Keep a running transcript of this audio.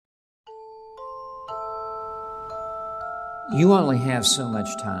You only have so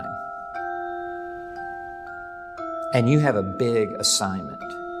much time, and you have a big assignment.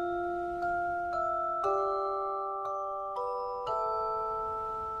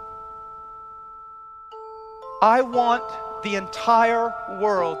 I want the entire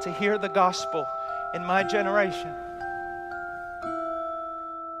world to hear the gospel in my generation.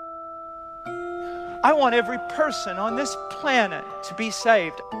 I want every person on this planet to be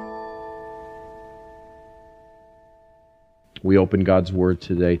saved. We open God's Word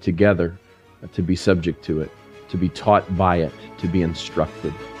today together to be subject to it, to be taught by it, to be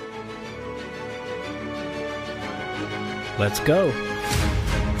instructed. Let's go.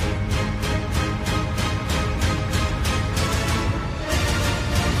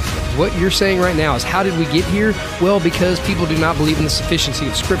 What you're saying right now is, how did we get here? Well, because people do not believe in the sufficiency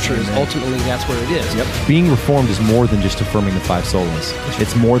of Scripture. Ultimately, that's where it is. Yep. Being Reformed is more than just affirming the five solas.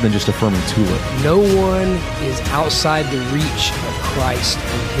 It's more than just affirming tulip. No one is outside the reach of Christ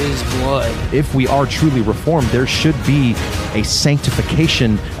and His blood. If we are truly Reformed, there should be a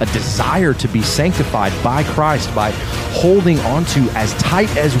sanctification, a desire to be sanctified by Christ by holding on to, as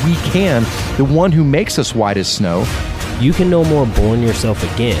tight as we can, the one who makes us white as snow. You can no more born yourself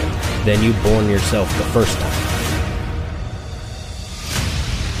again than you born yourself the first time.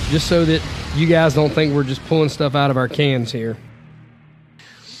 Just so that you guys don't think we're just pulling stuff out of our cans here.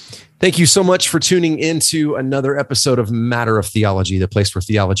 Thank you so much for tuning into another episode of Matter of Theology, the place where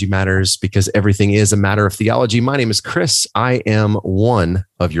theology matters because everything is a matter of theology. My name is Chris. I am one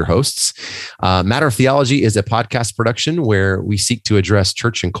of your hosts. Matter of Theology is a podcast production where we seek to address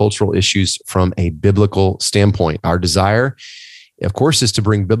church and cultural issues from a biblical standpoint. Our desire, of course, is to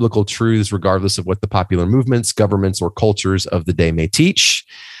bring biblical truths regardless of what the popular movements, governments, or cultures of the day may teach.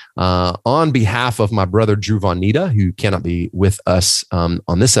 On behalf of my brother, Drew Von Nita, who cannot be with us on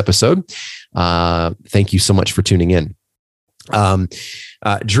this episode, thank you so much for tuning in.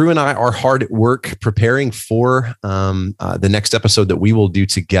 Drew and I are hard at work preparing for the next episode that we will do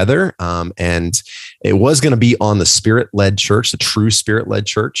together. And it was going to be on the Spirit-led church, the true Spirit-led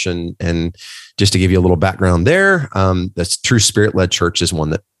church. And just to give you a little background there, the true Spirit-led church is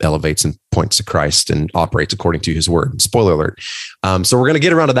one that elevates and points to Christ and operates according to His word. Spoiler alert. So we're going to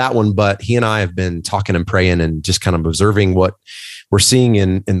get around to that one, but he and I have been talking and praying and just kind of observing what we're seeing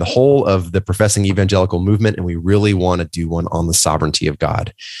in the whole of the professing evangelical movement, and we really want to do one on the sovereignty of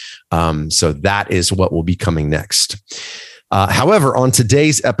God. So that is what will be coming next. However, on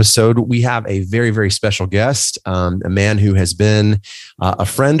today's episode, we have a very, very special guest, a man who has been a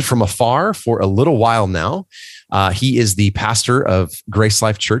friend from afar for a little while now. He is the pastor of Grace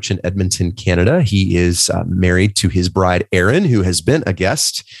Life Church in Edmonton, Canada. He is married to his bride, Erin, who has been a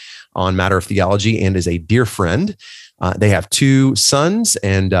guest on Matter of Theology and is a dear friend. They have two sons,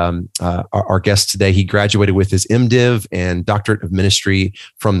 and our guest today, he graduated with his MDiv and Doctorate of Ministry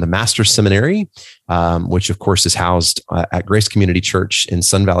from the Master's Seminary, which of course is housed at Grace Community Church in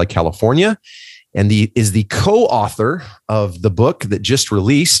Sun Valley, California, and is the co-author of the book that just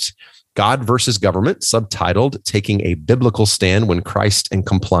released, God versus Government, subtitled Taking a Biblical Stand When Christ and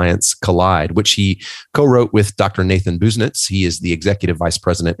Compliance Collide, which he co-wrote with Dr. Nathan Busenitz. He is the Executive Vice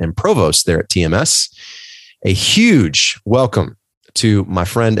President and Provost there at TMS. A huge welcome to my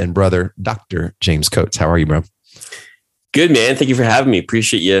friend and brother, Dr. James Coates. How are you, bro? Good, man. Thank you for having me.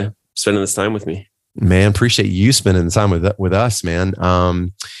 Appreciate you spending this time with me. Man, appreciate you spending the time with us, man.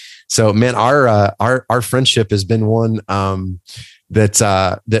 So, man, our friendship has been one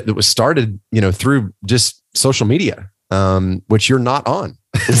that was started, through just social media, which you're not on.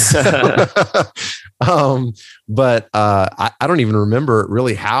 But I don't even remember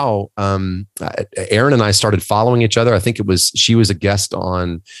really how Erin and I started following each other. I think she was a guest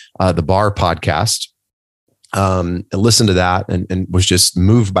on the Bar podcast, and listened to that and was just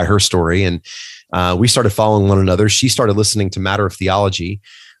moved by her story. And we started following one another. She started listening to Matter of Theology.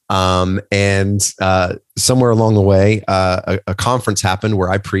 And somewhere along the way, a conference happened where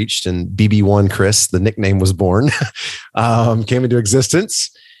I preached, and BB1 Chris, the nickname, was born, came into existence.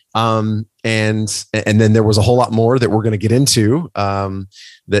 And then there was a whole lot more that we're going to get into,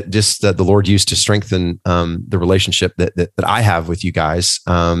 that the Lord used to strengthen the relationship that I have with you guys.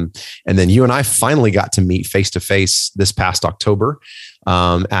 And then you and I finally got to meet face to face this past October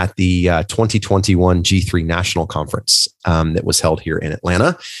at the 2021 G3 National Conference that was held here in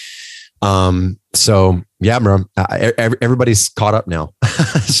Atlanta. So yeah, bro, everybody's caught up now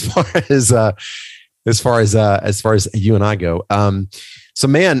as far as you and I go. So,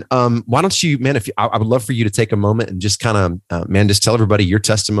 man, why don't you, man, I would love for you to take a moment and just kind of, just tell everybody your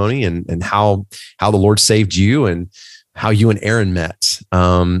testimony and how the Lord saved you and how you and Erin met,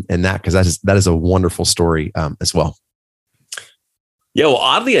 and that, because that is a wonderful story as well. Yeah, well,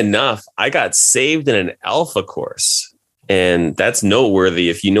 oddly enough, I got saved in an Alpha course, and that's noteworthy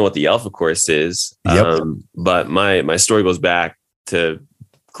if you know what the Alpha course is. Yep. But my story goes back to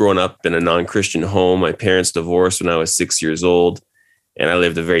growing up in a non-Christian home. My parents divorced when I was 6 years old, and I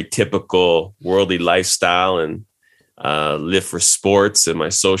lived a very typical worldly lifestyle and lived for sports and my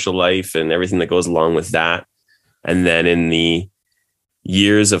social life and everything that goes along with that. And then in the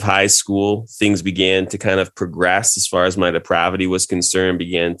years of high school, things began to kind of progress as far as my depravity was concerned,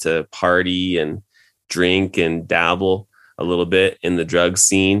 began to party and drink and dabble a little bit in the drug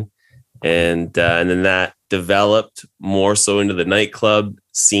scene. And then that developed more so into the nightclub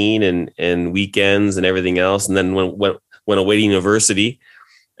scene and weekends and everything else. And then went away to university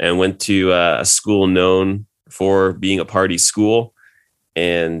and went to a school known for being a party school,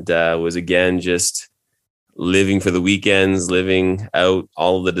 and was again just living for the weekends, living out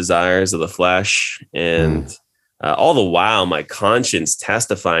all of the desires of the flesh, and all the while my conscience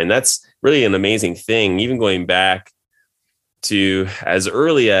testifying. That's really an amazing thing. Even going back to as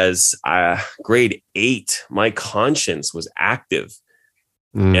early as grade 8, my conscience was active.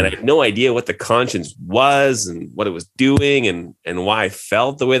 And I had no idea what the conscience was and what it was doing and why I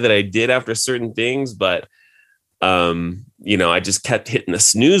felt the way that I did after certain things. But, I just kept hitting the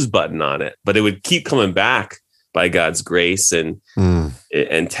snooze button on it, but it would keep coming back by God's grace and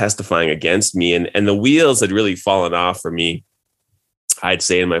testifying against me. And the wheels had really fallen off for me, I'd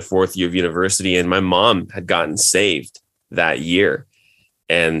say, in my 4th year of university. And my mom had gotten saved that year.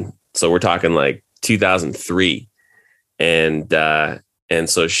 And so we're talking like 2003. And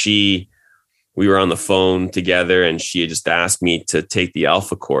so we were on the phone together, and she had just asked me to take the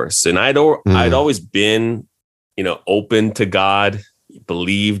Alpha course. And I'd always been, open to God,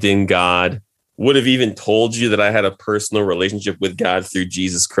 believed in God, would have even told you that I had a personal relationship with God through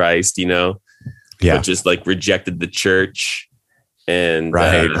Jesus Christ, but just like rejected the church and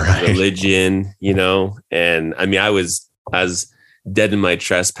religion, and I mean, I was as dead in my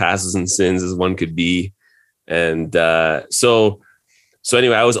trespasses and sins as one could be. And so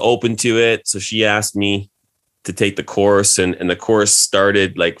anyway, I was open to it. So she asked me to take the course, and the course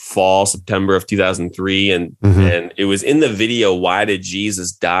started like fall, September of 2003. And it was in the video, Why Did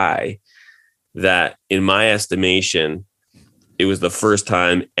Jesus Die? That in my estimation, it was the first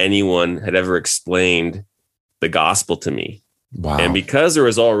time anyone had ever explained the gospel to me. Wow. And because there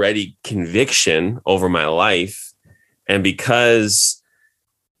was already conviction over my life, and because,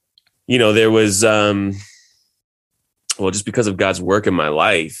 there was, just because of God's work in my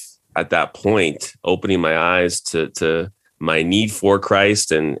life at that point, opening my eyes to my need for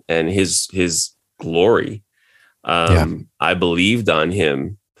Christ and his glory. I believed on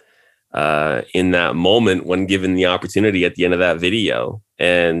him in that moment when given the opportunity at the end of that video.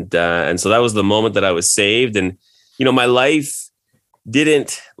 And so that was the moment that I was saved. And, my life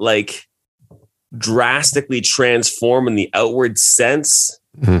didn't like drastically transform in the outward sense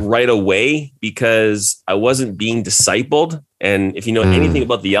right away, because I wasn't being discipled. And if you know anything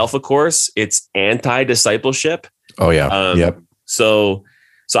about the Alpha course, it's anti-discipleship. Oh yeah. Yep. So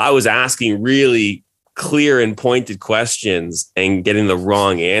I was asking really clear and pointed questions and getting the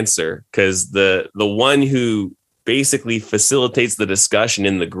wrong answer, because the one who basically facilitates the discussion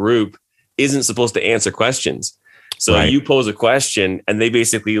in the group isn't supposed to answer questions. So you pose a question and they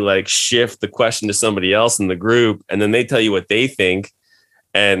basically like shift the question to somebody else in the group, and then they tell you what they think.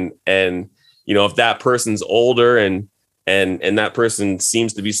 And if that person's older and that person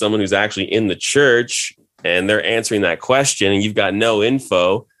seems to be someone who's actually in the church and they're answering that question and you've got no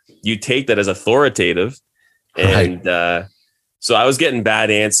info, you take that as authoritative. And so I was getting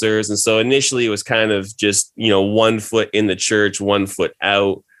bad answers. And so initially it was kind of just, 1 foot in the church, 1 foot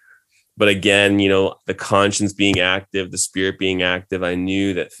out. But again, the conscience being active, the spirit being active, I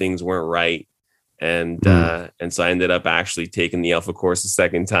knew that things weren't right. And so I ended up actually taking the Alpha course a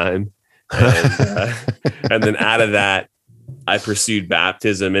second time. And then out of that, I pursued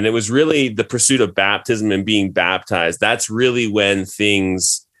baptism. And it was really the pursuit of baptism and being baptized. That's really when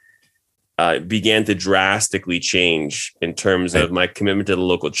things began to drastically change in terms of my commitment to the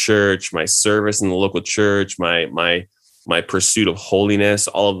local church, my service in the local church, my pursuit of holiness,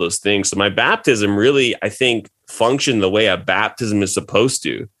 all of those things. So my baptism really, I think, functioned the way a baptism is supposed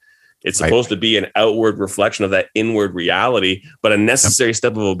to. It's supposed to be an outward reflection of that inward reality, but a necessary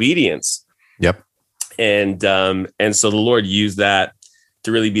step of obedience. Yep. And so the Lord used that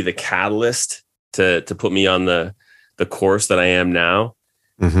to really be the catalyst to put me on the course that I am now.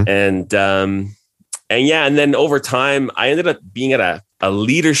 And then over time, I ended up being at a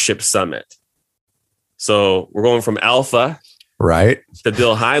leadership summit. So we're going from Alpha Right. to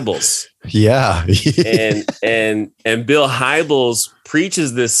Bill Hybels. Yeah. and Bill Hybels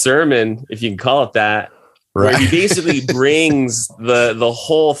preaches this sermon, if you can call it that, where he basically brings the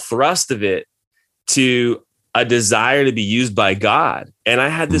whole thrust of it to a desire to be used by God. And I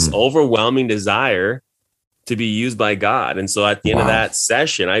had this overwhelming desire to be used by God. And so at the end of that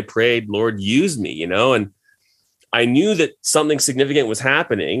session, I prayed, Lord, use me, and I knew that something significant was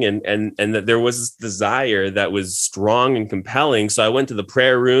happening and that there was this desire that was strong and compelling. So I went to the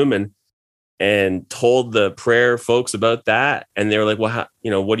prayer room and told the prayer folks about that. And they were like, well,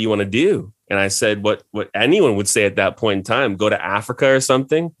 what do you want to do? And I said, what anyone would say at that point in time, go to Africa or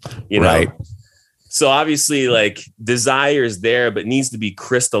something, Right. So obviously, like, desire is there, but needs to be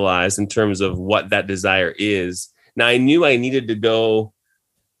crystallized in terms of what that desire is. Now, I knew I needed to go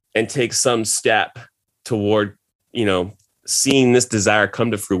and take some step toward, seeing this desire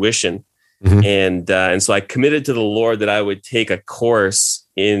come to fruition. And so I committed to the Lord that I would take a course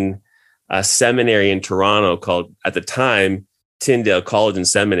in a seminary in Toronto called, at the time, Tyndale College and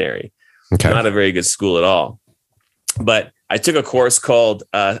Seminary. Okay. Not a very good school at all. But I took a course called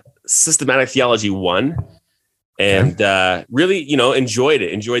Systematic Theology 1 and really, enjoyed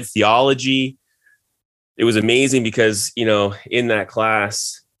it, enjoyed theology. It was amazing because, in that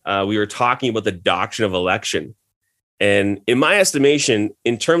class, we were talking about the doctrine of election. And in my estimation,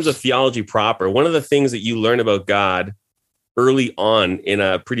 in terms of theology proper, one of the things that you learn about God early on in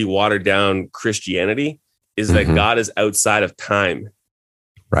a pretty watered down Christianity is that God is outside of time.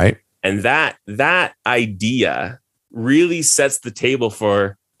 Right. And that idea really sets the table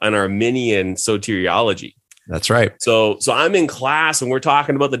for an Arminian soteriology. That's right. So I'm in class and we're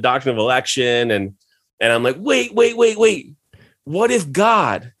talking about the doctrine of election and I'm like, wait. What if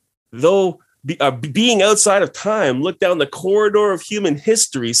God, though being outside of time, looked down the corridor of human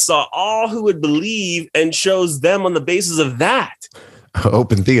history, saw all who would believe and chose them on the basis of that?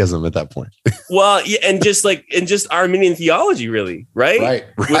 Open theism at that point. Well, yeah, and just Arminian theology, really, right?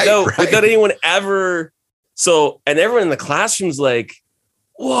 Without anyone ever. So, and everyone in the classroom's like,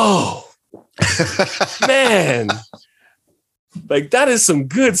 whoa, man, like that is some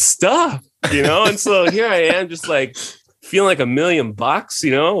good stuff, And so here I am, just like feeling like $1 million,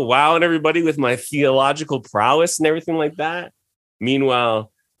 wowing everybody with my theological prowess and everything like that.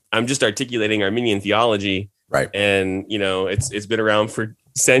 Meanwhile, I'm just articulating Arminian theology. Right. And, it's been around for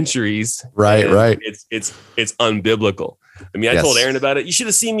centuries. Right. It's unbiblical. I mean, I told Aaron about it. You should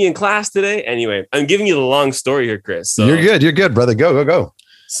have seen me in class today. Anyway, I'm giving you the long story here, Chris. So, You're good, brother. Go.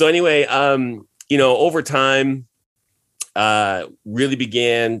 So anyway, over time, really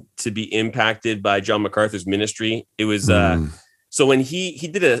began to be impacted by John MacArthur's ministry. It was, so when he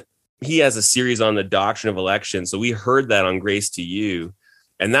has a series on the doctrine of election. So we heard that on Grace to You,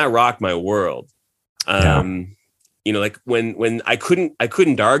 and that rocked my world. Like when I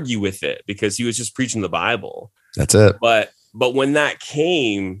couldn't argue with it because he was just preaching the Bible. That's it. But when that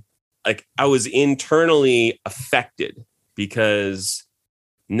came, like I was internally affected because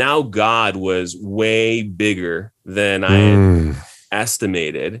now God was way bigger than I had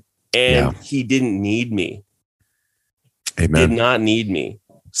estimated, and he didn't need me. Amen. Did not need me.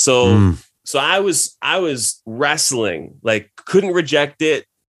 So I was wrestling, like couldn't reject it,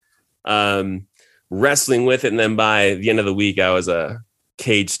 wrestling with it. And then by the end of the week, I was a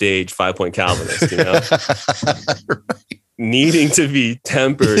cage stage 5-point Calvinist, needing to be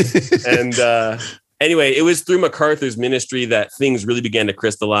tempered. And anyway, it was through MacArthur's ministry that things really began to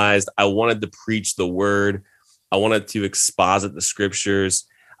crystallize. I wanted to preach the word. I wanted to exposit the scriptures.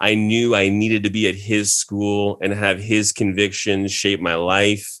 I knew I needed to be at his school and have his convictions shape my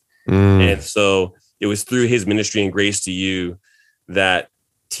life. And so it was through his ministry and Grace to You that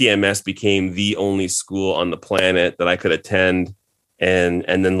TMS became the only school on the planet that I could attend. And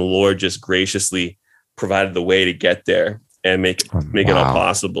then the Lord just graciously provided the way to get there and make it all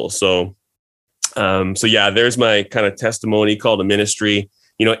possible. So there's my kind of testimony called a ministry.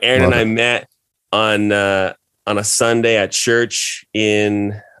 Aaron and I met on a Sunday at church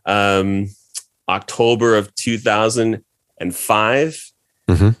in October of 2005.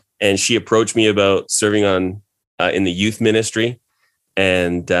 And she approached me about serving in the youth ministry.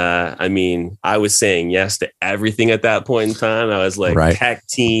 And I was saying yes to everything at that point in time. I was like tech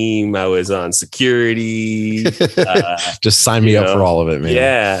team. I was on security. Just sign me up for all of it, man.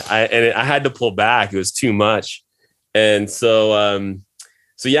 Yeah. I had to pull back. It was too much. And so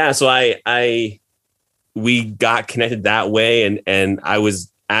we got connected that way. And I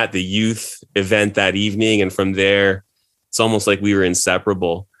was at the youth event that evening. And from there, it's almost like we were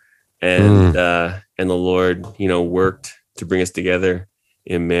inseparable. And the Lord, worked to bring us together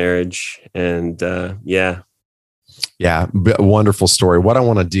in marriage. And Yeah, wonderful story. What I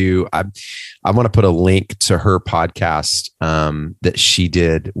want to do, I want to put a link to her podcast that she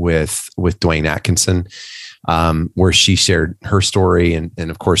did with Dwayne Atkinson, where she shared her story and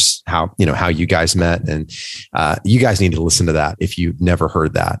of course how you guys met, and you guys need to listen to that if you've never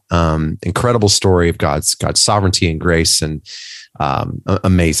heard that. Incredible story of God's sovereignty and grace, and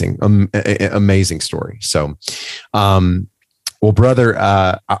amazing story. So, well, brother,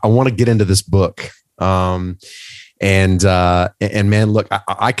 I want to get into this book. And man, look,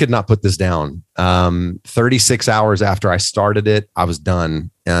 I could not put this down. 36 hours after I started it, I was done,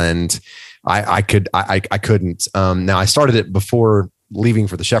 and I couldn't. Now I started it before leaving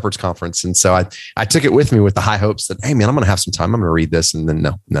for the Shepherds Conference, and so I took it with me with the high hopes that, hey man, I'm going to have some time. I'm going to read this, and then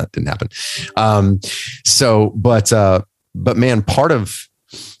no, it didn't happen. But man, part of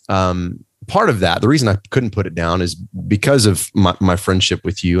that, the reason I couldn't put it down is because of my friendship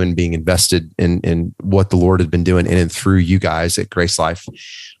with you and being invested in what the Lord had been doing in and through you guys at Grace Life.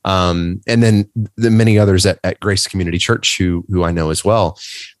 And then the many others at Grace Community Church who I know as well.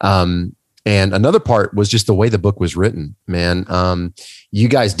 And another part was just the way the book was written, man. You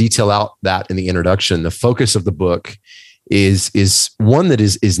guys detail out that in the introduction. The focus of the book is one that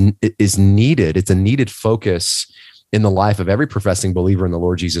is needed. It's a needed focus in the life of every professing believer in the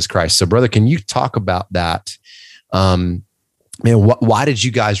Lord Jesus Christ. So, brother, can you talk about that? Man, why did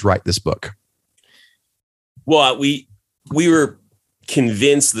you guys write this book? Well, we were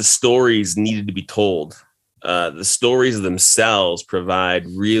convinced the stories needed to be told. The stories themselves provide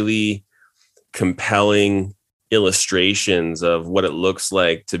really compelling illustrations of what it looks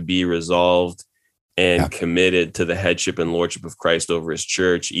like to be resolved and committed to the headship and lordship of Christ over his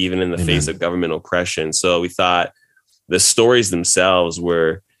church, even in the face of government oppression. So we thought the stories themselves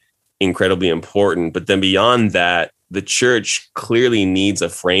were incredibly important. But then beyond that, the church clearly needs a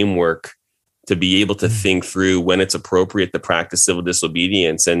framework to be able to think through when it's appropriate to practice civil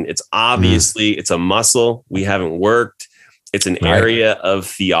disobedience. And it's obviously, it's a muscle we haven't worked. It's an area of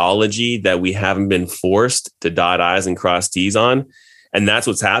theology that we haven't been forced to dot I's and cross T's on. And that's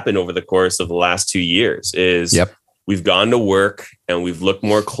what's happened over the course of the last 2 years is we've gone to work and we've looked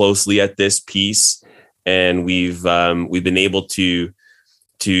more closely at this piece. And we've been able to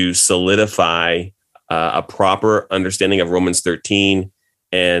solidify a proper understanding of Romans 13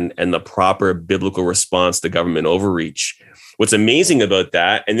 and the proper biblical response to government overreach. What's amazing about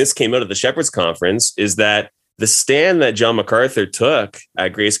that, and this came out of the Shepherds Conference, is that the stand that John MacArthur took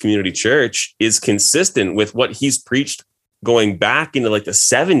at Grace Community Church is consistent with what he's preached going back into like the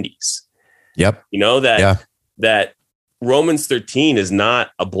 70s. Yep. You know, that Romans 13 is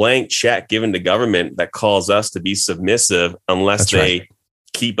not a blank check given to government that calls us to be submissive unless they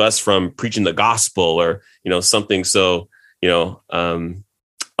keep us from preaching the gospel or, something so,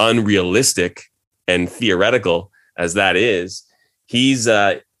 unrealistic and theoretical as that is.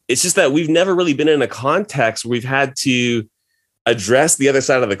 It's just that we've never really been in a context where we've had to address the other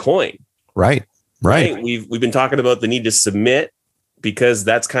side of the coin. Right. We've been talking about the need to submit because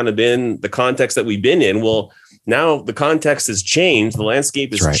that's kind of been the context that we've been in. Well, now the context has changed. The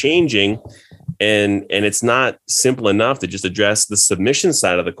landscape is changing, and it's not simple enough to just address the submission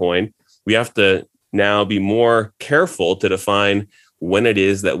side of the coin. We have to now be more careful to define when it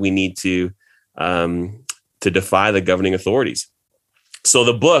is that we need to defy the governing authorities. So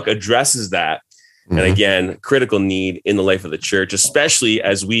the book addresses that. And again, critical need in the life of the church, especially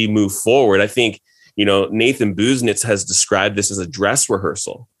as we move forward. I think, Nathan Busenitz has described this as a dress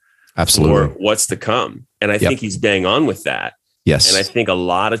rehearsal. Absolutely. For what's to come. And I think he's bang on with that. Yes. And I think a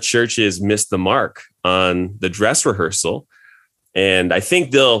lot of churches missed the mark on the dress rehearsal. And I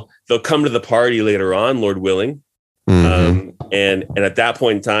think they'll come to the party later on, Lord willing. And at that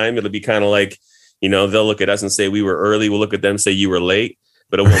point in time, it'll be kind of like, they'll look at us and say we were early. We'll look at them and say you were late,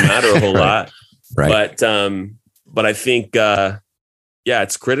 but it won't matter a whole lot. Right. But I think,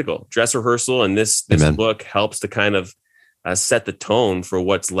 it's critical. Dress rehearsal. And this book helps to kind of set the tone for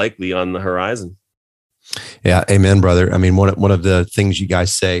what's likely on the horizon. Yeah. Amen, brother. I mean, one of the things you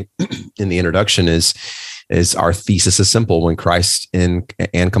guys say in the introduction is our thesis is simple. When Christ and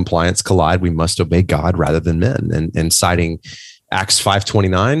compliance collide, we must obey God rather than men, and citing Acts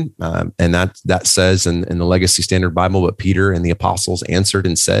 5:29. And that says in the Legacy Standard Bible, but Peter and the apostles answered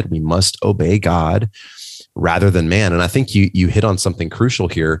and said, we must obey God rather than man. And I think you hit on something crucial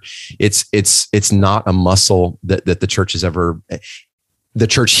here. It's not a muscle that the church has ever, the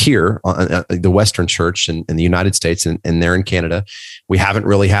church here, the Western church in the United States and there in Canada, we haven't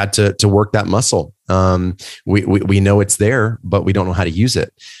really had to work that muscle. We know it's there, but we don't know how to use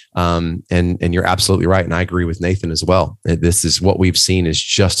it. And you're absolutely right. And I agree with Nathan as well. This is what we've seen is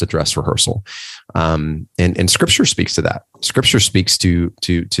just a dress rehearsal. And Scripture speaks to that. Scripture speaks to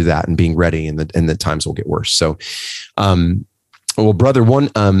that and being ready, and the times will get worse. So, well, brother,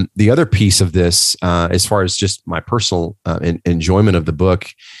 the other piece of this, as far as just my personal enjoyment of the book,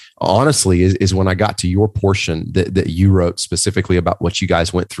 honestly, is when I got to your portion that you wrote specifically about what you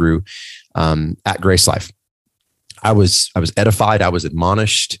guys went through at Grace Life. I was edified. I was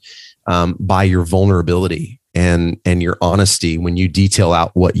admonished by your vulnerability and your honesty when you detail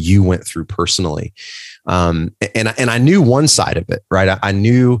out what you went through personally. And I knew one side of it, right? I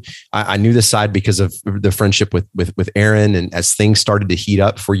knew this side because of the friendship with Erin, and as things started to heat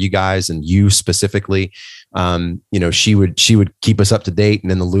up for you guys and you specifically, she would keep us up to date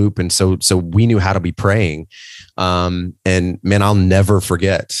and in the loop, and so we knew how to be praying. And man, I'll never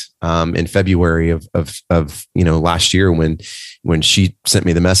forget in February of last year when she sent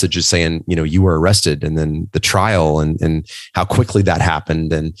me the messages saying, you were arrested, and then the trial and how quickly that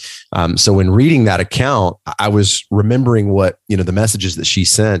happened. And so in reading that account, I was remembering what, the messages that she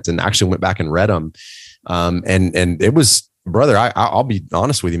sent, and actually went back and read them. And it was, brother, I'll be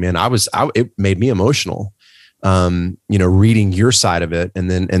honest with you, man, it made me emotional. Reading your side of it, and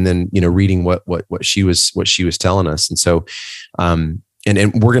then reading what she was telling us. And so, and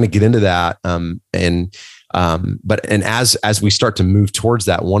we're going to get into that. But as we start to move towards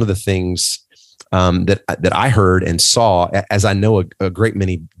that, one of the things, that I heard and saw, as I know a great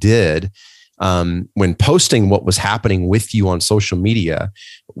many did, when posting what was happening with you on social media,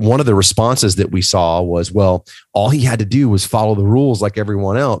 one of the responses that we saw was, well, all he had to do was follow the rules like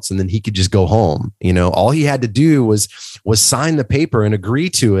everyone else, and then he could just go home. All he had to do was sign the paper and agree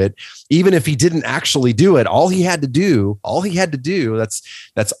to it. Even if he didn't actually do it, all he had to do, that's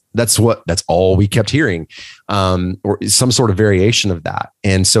all we kept hearing, or some sort of variation of that.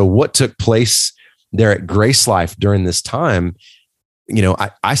 And so what took place there at Grace Life during this time,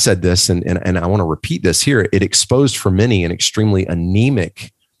 I said this, and I want to repeat this here. It exposed for many an extremely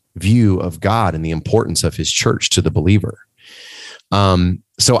anemic view of God and the importance of his church to the believer.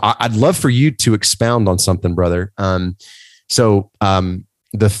 So I'd love for you to expound on something, brother. The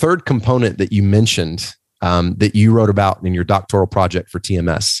third component that you mentioned, that you wrote about in your doctoral project for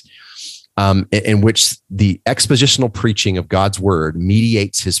TMS, in which the expositional preaching of God's word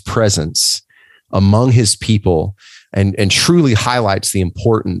mediates his presence among his people, and truly highlights the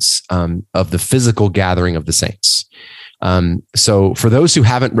importance of the physical gathering of the saints. So for those who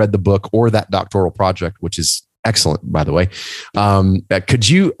haven't read the book or that doctoral project, which is excellent, by the way, could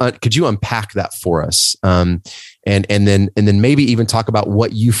you unpack that for us, and then maybe even talk about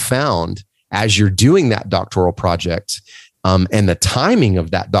what you found as you're doing that doctoral project, and the timing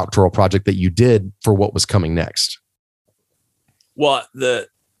of that doctoral project that you did for what was coming next? Well,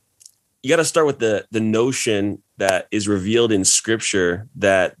 you got to start with the notion that is revealed in Scripture,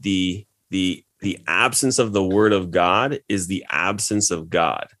 that the absence of the Word of God is the absence of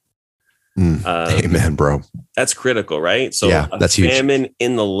God. Amen, bro. That's critical, right? So yeah, that's huge. Famine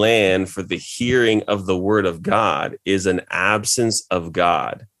in the land for the hearing of the Word of God is an absence of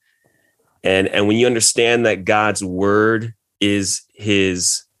God. And when you understand that God's Word is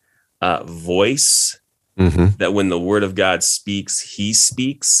his voice, that when the Word of God speaks, he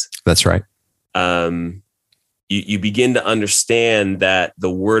speaks. That's right. You begin to understand that the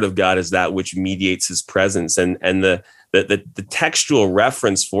Word of God is that which mediates his presence. And the textual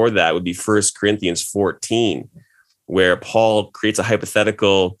reference for that would be 1 Corinthians 14, where Paul creates a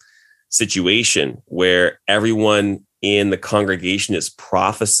hypothetical situation where everyone in the congregation is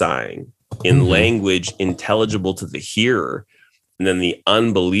prophesying in language intelligible to the hearer. And then the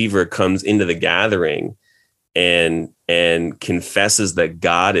unbeliever comes into the gathering and confesses that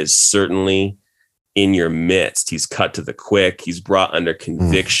God is certainly in your midst. He's cut to the quick. He's brought under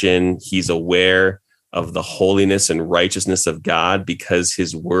conviction. He's aware of the holiness and righteousness of God because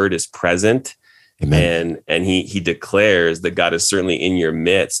his word is present. Amen. And he declares that God is certainly in your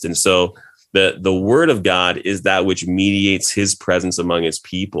midst. And so the word of God is that which mediates his presence among his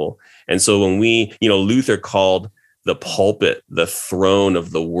people. And so when Luther called the pulpit the throne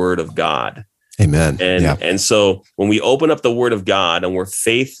of the word of God. Amen. And so when we open up the word of God and we're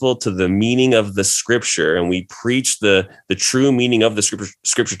faithful to the meaning of the scripture, and we preach the true meaning of the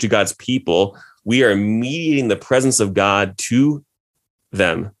scripture to God's people, we are mediating the presence of God to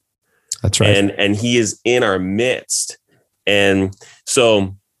them. That's right. And he is in our midst. And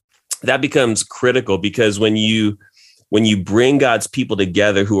so that becomes critical, because when you when you bring God's people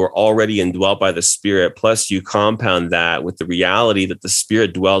together who are already indwelt by the Spirit, plus you compound that with the reality that the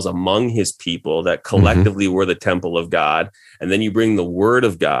Spirit dwells among his people, that collectively we're the temple of God, and then you bring the word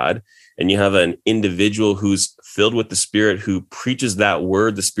of God, and you have an individual who's filled with the Spirit who preaches that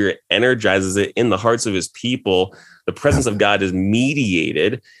word, the Spirit energizes it in the hearts of his people. The presence of God is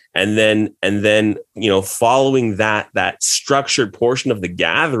mediated. And then, following that structured portion of the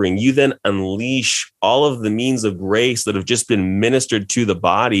gathering, you then unleash all of the means of grace that have just been ministered to the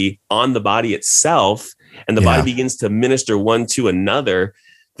body on the body itself. And the body begins to minister one to another.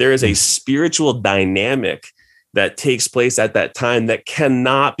 There is a spiritual dynamic that takes place at that time that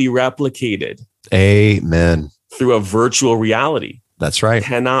cannot be replicated. Amen. Through a virtual reality. That's right.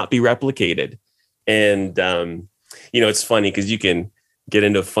 Cannot be replicated. And, it's funny because you can get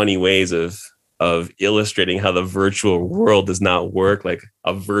into funny ways of illustrating how the virtual world does not work, like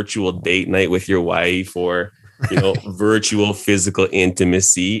a virtual date night with your wife or, virtual physical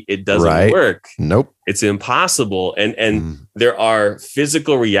intimacy. It doesn't work. Nope. It's impossible. And there are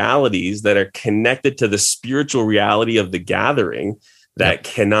physical realities that are connected to the spiritual reality of the gathering that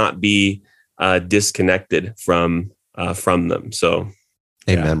cannot be disconnected from them. So,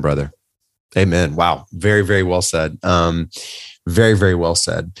 amen, brother. Amen. Wow. Very, very well said. Very, very well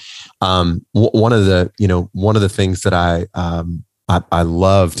said. One of the things that I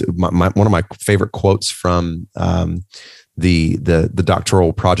loved, one of my favorite quotes from the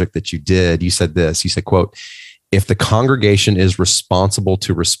doctoral project that you did, you said this, you said, quote, "If the congregation is responsible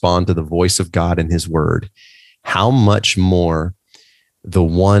to respond to the voice of God and his word, how much more the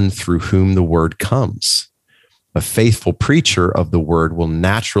one through whom the word comes? A faithful preacher of the word will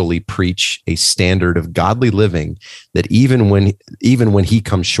naturally preach a standard of godly living that even when he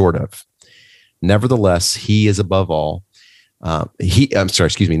comes short of. Nevertheless, he above all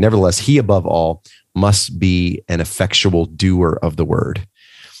must be an effectual doer of the word."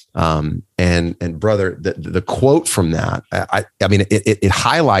 And brother, the quote from that, it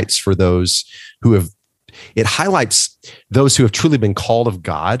highlights for those who have. It highlights those who have truly been called of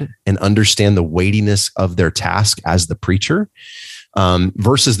God and understand the weightiness of their task as the preacher,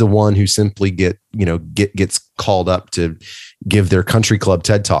 versus the one who simply gets called up to give their country club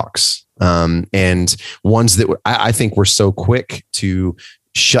TED Talks, and ones that I think were so quick to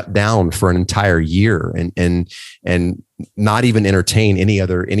shut down for an entire year and not even entertain any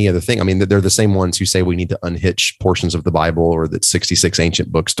other thing. I mean, they're the same ones who say we need to unhitch portions of the Bible, or that 66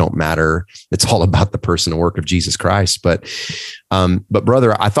 ancient books don't matter. It's all about the person and work of Jesus Christ. But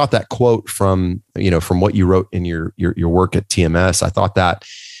brother, I thought that quote from what you wrote in your work at TMS, I thought that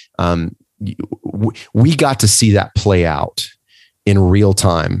we got to see that play out in real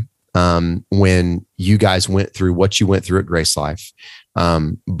time when you guys went through what you went through at Grace Life.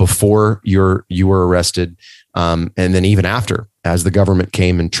 Before you were arrested, and then even after, as the government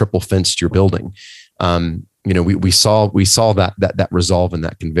came and triple fenced your building, we saw that resolve and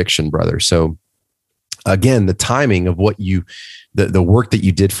that conviction, brother. So again, the timing of what the work that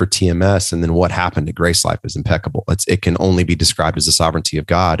you did for TMS and then what happened to Grace Life is impeccable. It can only be described as the sovereignty of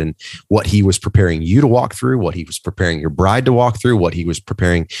God, and what he was preparing you to walk through, what he was preparing your bride to walk through, what he was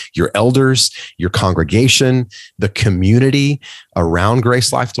preparing your elders, your congregation, the community around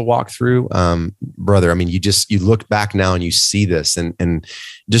Grace Life to walk through. Brother, I mean, you look back now and you see this and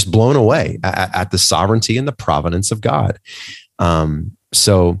just blown away at the sovereignty and the providence of God.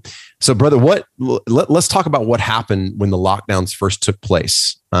 So brother, let's talk about what happened when the lockdowns first took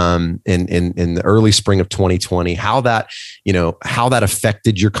place in the early spring of 2020, how that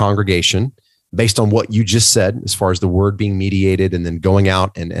affected your congregation based on what you just said, as far as the word being mediated and then going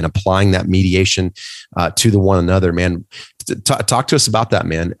out and applying that mediation to the one another, man. Talk to us about that,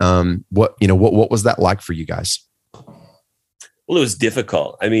 man. What was that like for you guys? Well, it was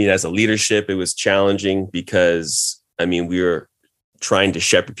difficult. I mean, as a leadership, it was challenging because, we were trying to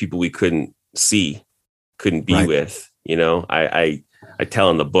shepherd people we couldn't see, couldn't be with. I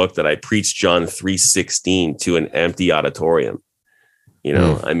tell in the book that I preached John 3:16 to an empty auditorium.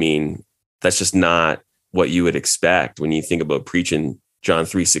 That's just not what you would expect when you think about preaching John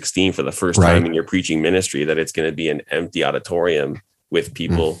 3:16 for the first time in your preaching ministry, that it's going to be an empty auditorium with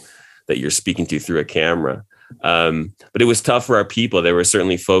people that you're speaking to through a camera. But it was tough for our people. There were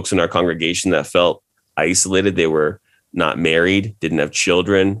certainly folks in our congregation that felt isolated. They were not married, didn't have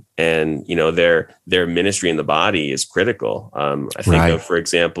children, and their ministry in the body is critical. I think of, for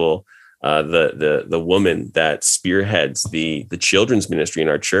example, the woman that spearheads the children's ministry in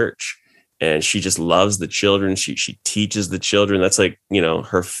our church, and she just loves the children. She teaches the children. That's like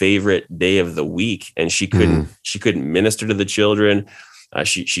her favorite day of the week, and she couldn't minister to the children.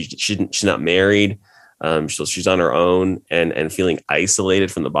 She's not married. So she's on her own and feeling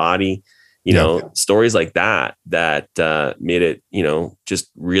isolated from the body. Stories like that made it,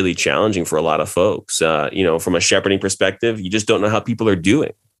 just really challenging for a lot of folks. From a shepherding perspective, you just don't know how people are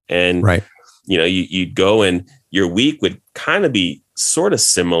doing. And, you'd go and your week would kind of be sort of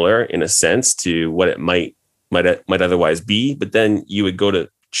similar in a sense to what it might otherwise be. But then you would go to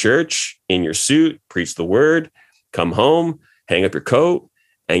church in your suit, preach the word, come home, hang up your coat.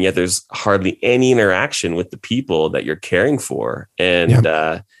 And yet there's hardly any interaction with the people that you're caring for.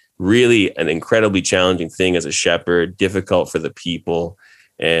 And, really an incredibly challenging thing as a shepherd, difficult for the people.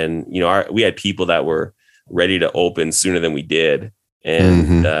 And, we had people that were ready to open sooner than we did.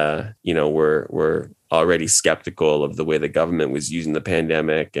 And, we're already skeptical of the way the government was using the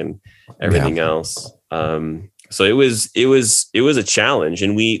pandemic and everything else. So it was a challenge,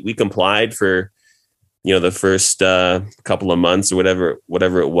 and we complied for, the first couple of months or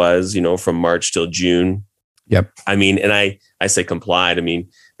whatever it was, from March till June. Yep. I mean, and I say complied. I mean,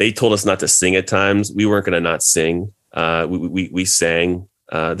 they told us not to sing at times. We weren't going to not sing. We sang.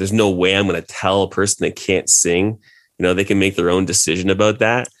 There's no way I'm going to tell a person they can't sing. They can make their own decision about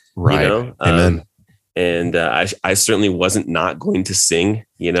that. Right. Amen. And I certainly wasn't not going to sing.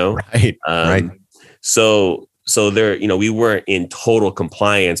 Right. Right. So there, we weren't in total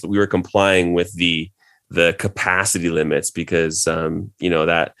compliance, but we were complying with the capacity limits because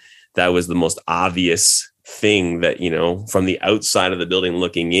that was the most obvious thing that, from the outside of the building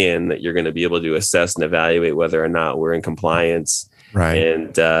looking in, that you're going to be able to assess and evaluate whether or not we're in compliance. Right.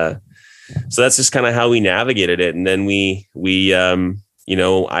 And so that's just kind of how we navigated it. And then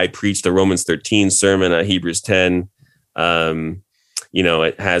I preached the Romans 13 sermon at Hebrews 10.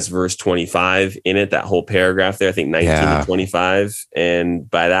 It has verse 25 in it, that whole paragraph there, I think 19 to 25. And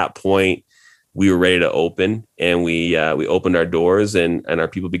by that point, we were ready to open, and we opened our doors, and our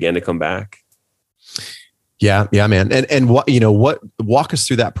people began to come back. Yeah, man. And what walk us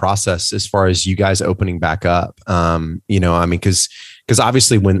through that process as far as you guys opening back up. Because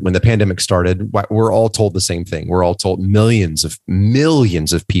obviously when the pandemic started, we're all told the same thing. We're all told millions of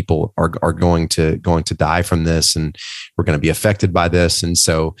people are going to die from this, and we're going to be affected by this. And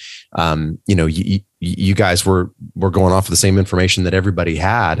so, you guys were going off of the same information that everybody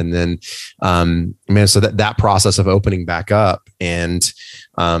had. And then, so that process of opening back up and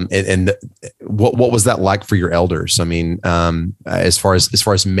what was that like for your elders? I mean, as far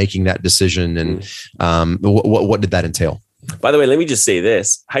as making that decision, and what did that entail? By the way, let me just say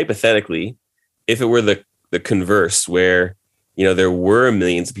this. Hypothetically, if it were the converse where, there were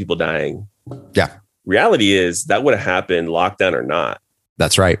millions of people dying. Yeah. Reality is that would have happened, lockdown or not.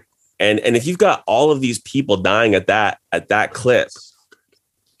 That's right. And if you've got all of these people dying at that clip,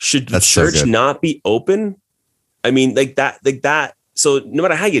 should the church not be open? I mean, like that. So no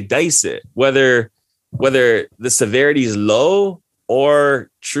matter how you dice it, whether the severity is low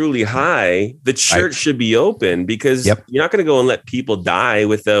or truly high, the church should be open, because you're not going to go and let people die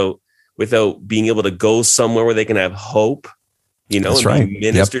without being able to go somewhere where they can have hope, and be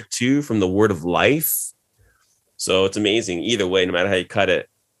ministered to from the word of life. So it's amazing. Either way, no matter how you cut it,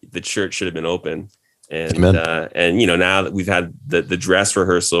 the church should have been open. And now that we've had the dress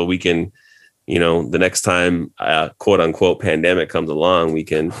rehearsal, we can, the next time quote unquote pandemic comes along, we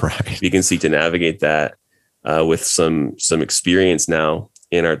can seek to navigate that with some experience now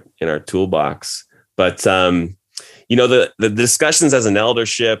in our toolbox. But the discussions as an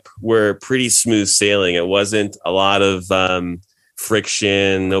eldership were pretty smooth sailing. It wasn't a lot of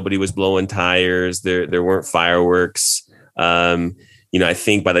friction. Nobody was blowing tires. There weren't fireworks. I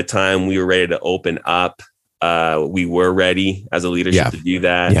think by the time we were ready to open up, we were ready as a leadership to do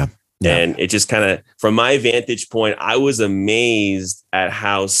that. Yeah. And it just kind of, from my vantage point, I was amazed at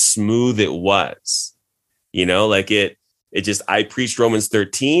how smooth it was. I preached Romans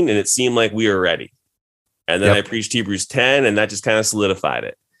 13 and it seemed like we were ready. And then I preached Hebrews 10 and that just kind of solidified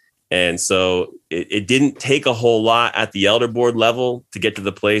it. And so it didn't take a whole lot at the elder board level to get to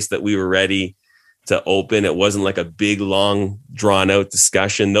the place that we were ready to open. It wasn't like a big, long, drawn out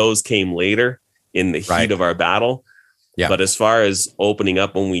discussion. Those came later in the heat of our battle. Yeah. But as far as opening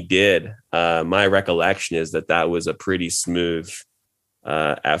up when we did, my recollection is that was a pretty smooth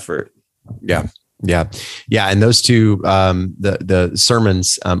effort. Yeah. And those two, the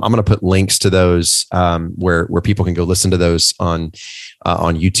sermons, I'm going to put links to those where people can go listen to those on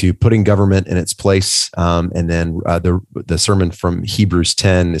YouTube. Putting Government in Its Place, and then the sermon from Hebrews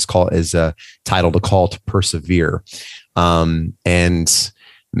 10 is titled "A Call to Persevere." And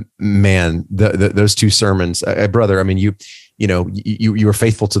man, those two sermons, brother. I mean, you were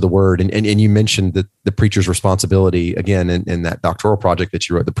faithful to the word, and you mentioned that the preacher's responsibility again in that doctoral project that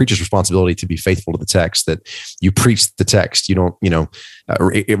you wrote, the preacher's responsibility to be faithful to the text, that you preach the text. You don't,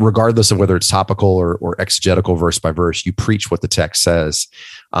 regardless of whether it's topical or exegetical verse by verse, you preach what the text says.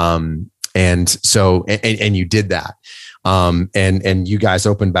 And so you did that. And you guys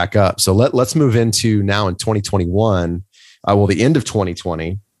opened back up. So let's move into now in 2021, the end of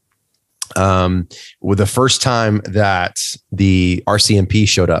 2020, with the first time that the RCMP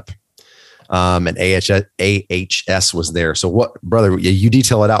showed up, and AHS was there. So what, brother, you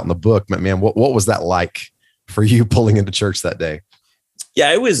detail it out in the book, man, what was that like for you pulling into church that day?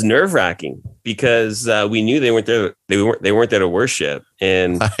 Yeah, it was nerve-wracking because we knew they weren't there. They weren't there to worship,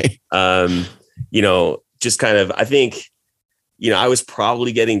 and just kind of. I think, I was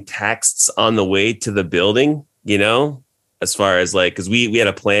probably getting texts on the way to the building. As far as because we had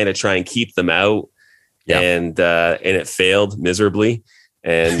a plan to try and keep them out, and it failed miserably,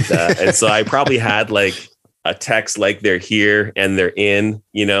 and so I probably had a text they're here and they're in,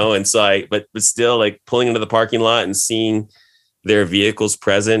 and so but still pulling into the parking lot and seeing their vehicles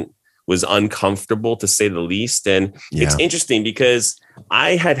present was uncomfortable, to say the least. And it's interesting because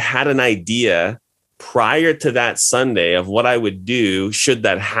I had an idea prior to that Sunday of what I would do should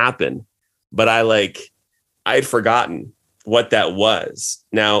that happen, but I'd forgotten what that was.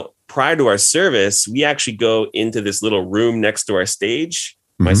 Now, prior to our service, we actually go into this little room next to our stage,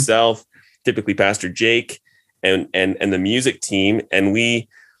 myself, typically Pastor Jake, and the music team, and we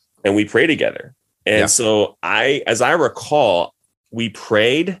pray together. And so as I recall, we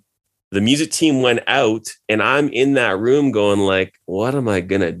prayed, the music team went out, and I'm in that room going what am I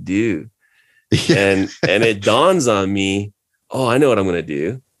going to do? And it dawns on me, I know what I'm going to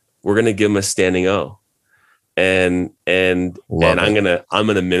do. We're going to give them a standing O. And I'm going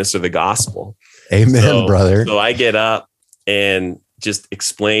to minister the gospel. Amen, brother. So I get up and just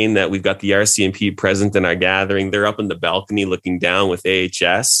explain that we've got the RCMP present in our gathering. They're up in the balcony looking down with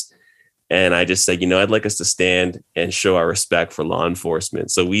AHS. And I just said, I'd like us to stand and show our respect for law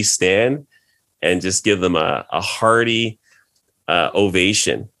enforcement. So we stand and just give them a hearty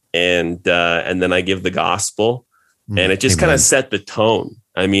ovation. And then I give the gospel, and it just kind of set the tone.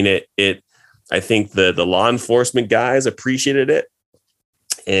 I mean, I think the law enforcement guys appreciated it,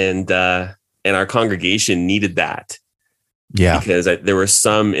 and our congregation needed that. Yeah, because there were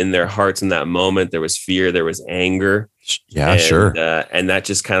some in their hearts in that moment. There was fear, there was anger. Yeah, sure. And that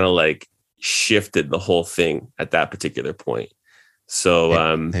just kind of shifted the whole thing at that particular point. So,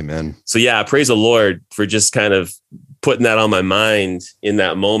 amen. So yeah, praise the Lord for just kind of putting that on my mind in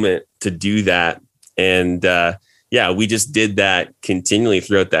that moment to do that. And we just did that continually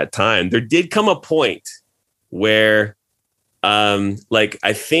throughout that time. There did come a point where, I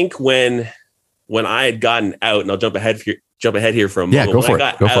think when I had gotten out, and I'll jump ahead here for a moment. Yeah, go for it.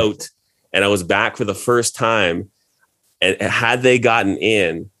 I got out and I was back for the first time, and had they gotten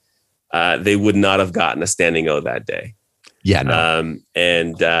in, they would not have gotten a standing O that day. Yeah, no.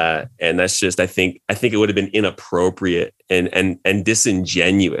 And that's just, I think it would have been inappropriate and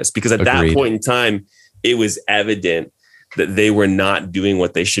disingenuous, because at that point in time, it was evident that they were not doing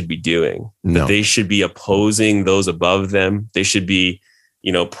what they should be doing. No. That they should be opposing those above them. They should be,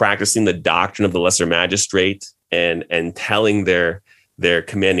 practicing the doctrine of the lesser magistrate and telling their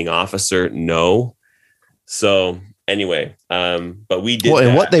commanding officer no. So anyway, but we did. Well,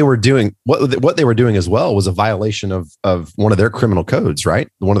 and what they were doing as well was a violation of one of their criminal codes, right?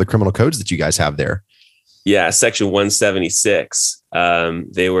 One of the criminal codes that you guys have there. Yeah, Section 176.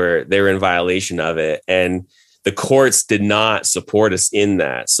 They were in violation of it, and the courts did not support us in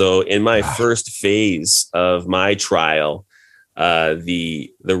that. So in my first phase of my trial,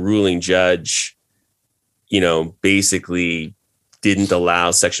 the ruling judge, basically didn't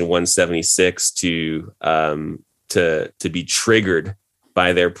allow Section 176 to be triggered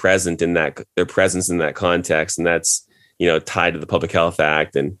by their presence in that context, and that's tied to the Public Health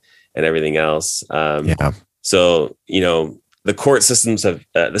Act and everything else. So the court systems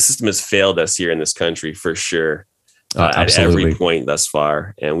the system has failed us here in this country for sure, at every point thus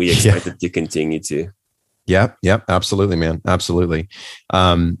far, and we expect it to continue to. Yep, absolutely, man, absolutely.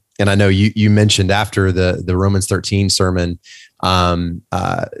 And I know you mentioned after the Romans 13 sermon,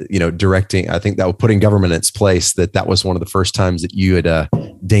 directing, I think that was putting government in its place, that was one of the first times that you had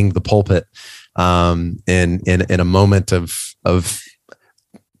dinged the pulpit in a moment of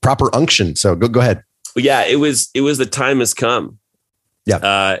proper unction. So go ahead. Well, yeah, it was the time has come.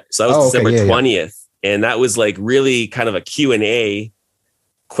 Yeah. So that was December 20th. And that was really kind of a Q&A,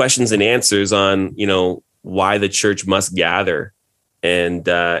 questions and answers on, why the church must gather. And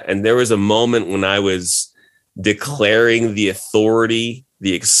there was a moment when I was declaring the authority,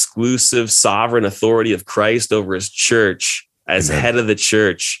 the exclusive sovereign authority of Christ over his church as head of the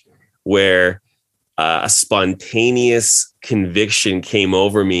church, where a spontaneous conviction came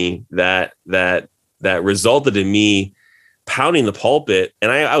over me that resulted in me pounding the pulpit,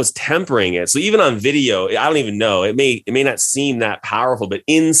 and I was tempering it. So even on video, I don't even know, it may not seem that powerful, but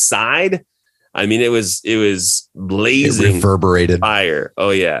inside, I mean, it was blazing, it reverberated fire. Oh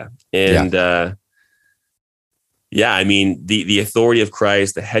yeah. And I mean, the authority of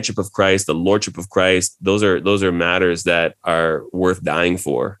Christ, the headship of Christ, the lordship of Christ, those are matters that are worth dying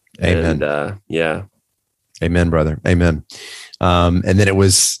for. Amen. And amen, brother. Amen. And then it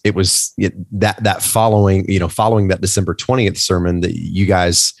was that following that December 20th sermon that you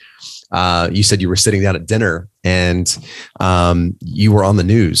guys, you said you were sitting down at dinner and you were on the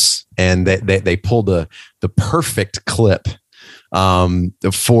news, and they pulled the perfect clip from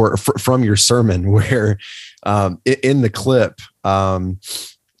your sermon where in the clip,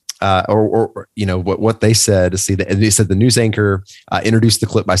 what they said. They said the news anchor introduced the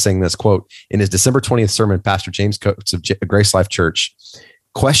clip by saying this quote: "In his December 20th sermon, Pastor James Coates of Grace Life Church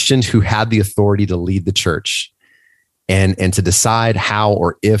questioned who had the authority to lead the church and to decide how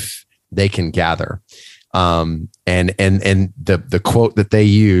or if they can gather." And the quote that they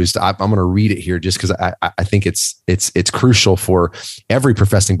used, I'm going to read it here just because I think it's crucial for every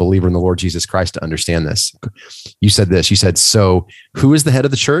professing believer in the Lord Jesus Christ to understand this. You said this. You said, "So who is the head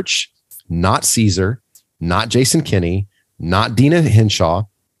of the church? Not Caesar, not Jason Kinney, not Dina Henshaw,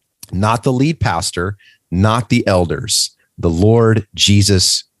 not the lead pastor, not the elders, the Lord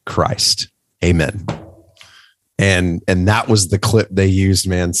Jesus Christ. Amen." And that was the clip they used,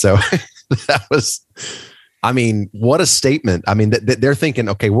 man. So that was, I mean, what a statement. I mean, they're thinking,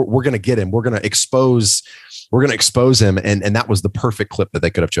 okay, we're going to get him. We're going to expose him. And that was the perfect clip that they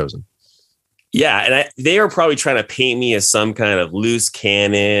could have chosen. Yeah. And they are probably trying to paint me as some kind of loose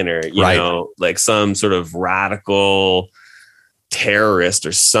cannon or, you know, like some sort of radical terrorist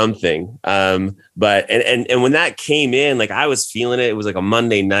or something. But when that came in, like I was feeling it. It was like a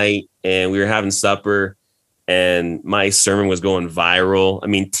Monday night and we were having supper. And my sermon was going viral. I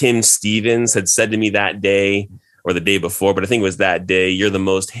mean, Tim Stevens had said to me that day or the day before, but I think it was that day, "You're the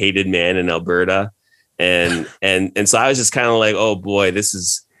most hated man in Alberta." And so I was just kind of like, oh boy, this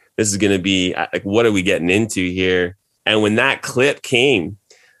is going to be like, what are we getting into here? And when that clip came,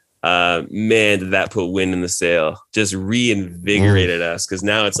 man, did that put wind in the sail, just reinvigorated us. Cause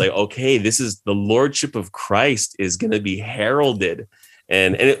now it's like, okay, this is the lordship of Christ is going to be heralded.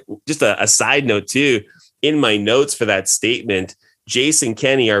 And just a side note too, in my notes for that statement, Jason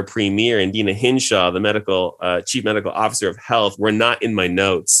Kenny, our premier, and Dina Henshaw, the chief medical officer of health, were not in my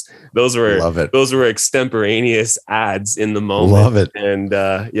notes. Those were extemporaneous ads in the moment. Love it. And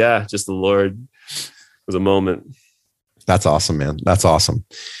just the Lord was a moment. That's awesome, man. That's awesome.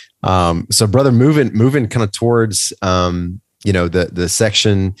 So brother, moving kind of towards, the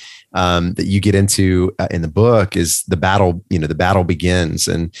section that you get into in the book is the battle. The battle begins,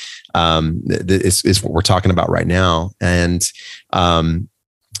 and is what we're talking about right now. And so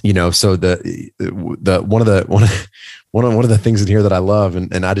the one of the things in here that I love,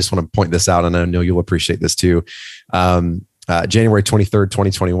 and I just want to point this out, and I know you'll appreciate this too. January 23rd,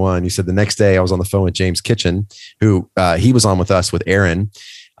 2021. You said the next day I was on the phone with James Kitchen, who he was on with us with Aaron,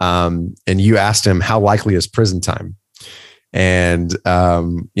 and you asked him how likely is prison time. And,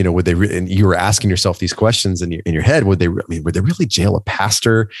 would they, and you were asking yourself these questions in your head, would they really jail a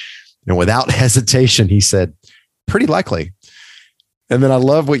pastor? Without hesitation, he said, pretty likely. And then I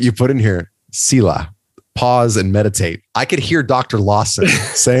love what you put in here, Selah, pause and meditate. I could hear Dr. Lawson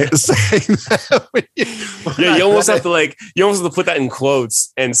saying that. You almost have to put that in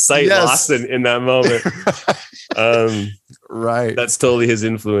quotes and cite Lawson in that moment. Right. That's totally his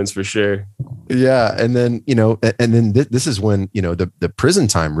influence for sure. Yeah. And then, this is when, the prison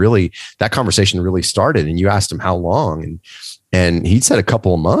time really, that conversation really started, and you asked him how long, and he said a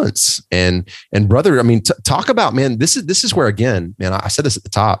couple of months. And brother, I mean, talk about, man, this is where, again, man, I said this at the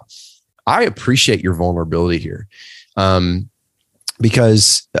top, I appreciate your vulnerability here.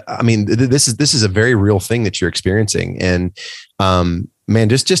 Because I mean, this is a very real thing that you're experiencing. And, man,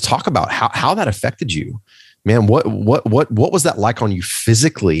 just talk about how that affected you. Man, what was that like on you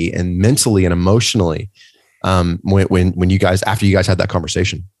physically and mentally and emotionally when you guys, after you guys had that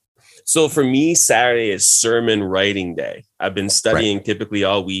conversation? So for me, Saturday is sermon writing day. I've been studying typically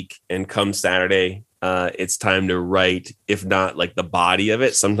all week, and come Saturday, it's time to write, if not like the body of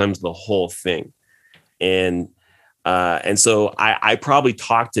it, sometimes the whole thing. And so I probably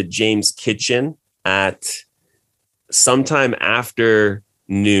talked to James Kitchen at sometime after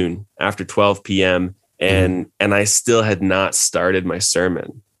noon, after 12 p.m., and I still had not started my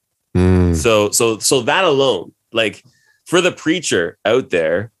sermon. So that alone, like, for the preacher out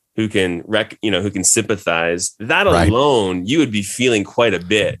there who can who can sympathize, that alone, you would be feeling quite a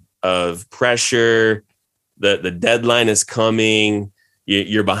bit of pressure. The deadline is coming.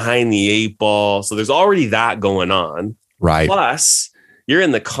 You're behind the 8 ball. So there's already that going on. Right. Plus, you're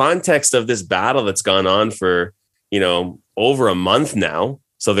in the context of this battle that's gone on for, over a month now.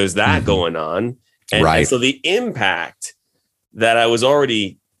 So there's that going on. And so the impact that I was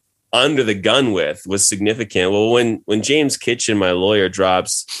already under the gun with was significant. Well, when James Kitchen, my lawyer,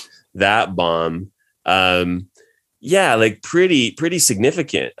 drops that bomb, like pretty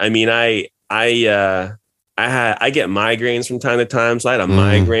significant. I mean, I get migraines from time to time. So I had a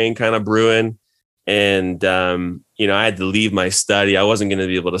migraine kind of brewing, and, I had to leave my study. I wasn't going to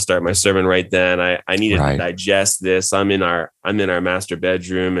be able to start my sermon right then. I needed to digest this. I'm in our master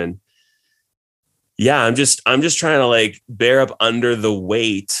bedroom, and I'm just trying to like bear up under the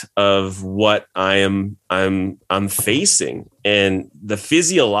weight of what I'm facing, and the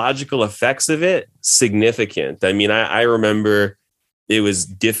physiological effects of it significant. I mean, I remember it was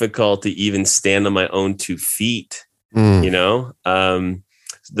difficult to even stand on my own 2 feet, the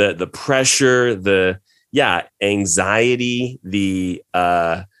pressure, the anxiety, the,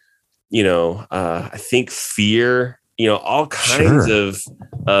 I think fear, all kinds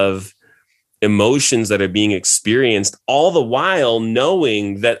of emotions that are being experienced, all the while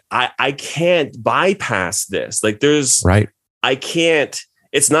knowing that I can't bypass this. Like I can't,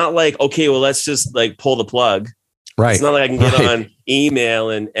 it's not like, okay, well, let's just like pull the plug. Right. It's not like I can get on email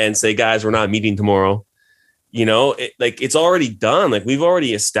and say, guys, we're not meeting tomorrow. It's already done. Like, we've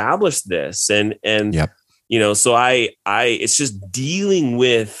already established this. And so it's just dealing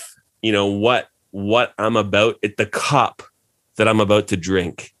with, what I'm about, the cup that I'm about to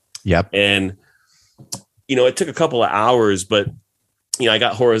drink. Yep. And, it took a couple of hours, but, I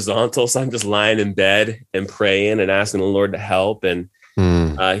got horizontal. So I'm just lying in bed and praying and asking the Lord to help. And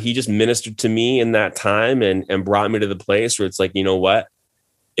he just ministered to me in that time and brought me to the place where it's like, you know what,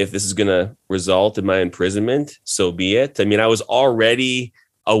 if this is going to result in my imprisonment, so be it. I mean, I was already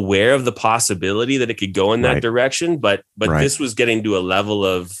aware of the possibility that it could go in that direction, but this was getting to a level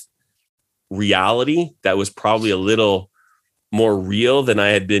of reality that was probably a little more real than I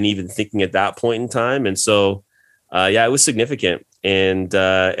had been even thinking at that point in time. And so, it was significant. And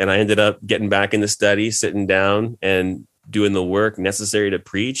I ended up getting back in the study, sitting down and doing the work necessary to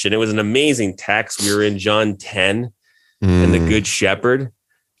preach. And it was an amazing text. We were in John 10 and the Good Shepherd,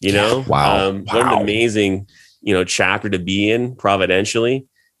 Wow. What an amazing, chapter to be in providentially.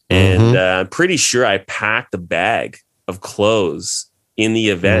 And I'm pretty sure I packed a bag of clothes in the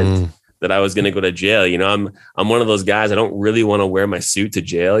event that I was going to go to jail. I'm one of those guys. I don't really want to wear my suit to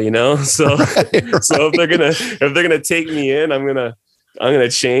jail, so, so if they're going to take me in, I'm going to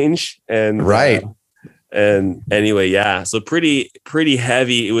change and, and anyway, so pretty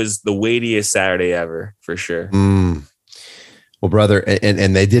heavy. It was the weightiest Saturday ever, for sure. Well, brother,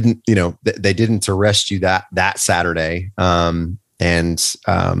 and they didn't, they didn't arrest you that Saturday,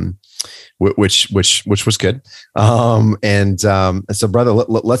 which was good. So, brother,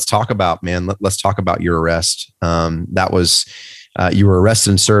 let's talk about, let's talk about your arrest. That was, you were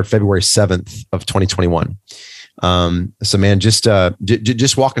arrested and served February 7th of 2021. So, man, just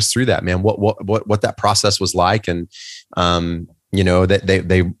walk us through that, man. What that process was like, and that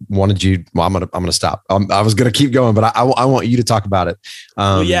they wanted you. Well, I'm gonna stop. I was gonna keep going, but I want you to talk about it.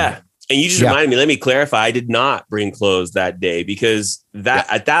 And you just reminded me. Let me clarify. I did not bring clothes that day because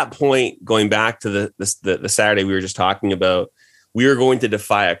at that point, going back to the Saturday we were just talking about, we were going to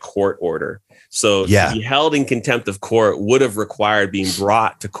defy a court order. So to be held in contempt of court would have required being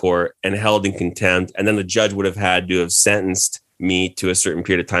brought to court and held in contempt. And then the judge would have had to have sentenced me to a certain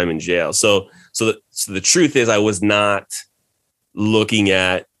period of time in jail. So the truth is I was not looking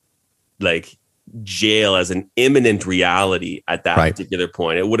at like jail as an imminent reality at that particular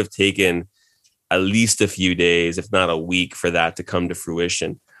point. It would have taken at least a few days, if not a week, for that to come to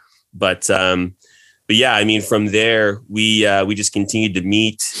fruition. But yeah, I mean, from there, we just continued to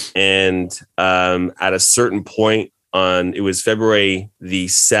meet. And at a certain point it was February the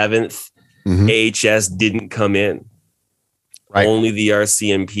 7th, AHS didn't come in, only the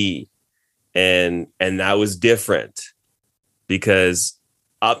RCMP. And that was different because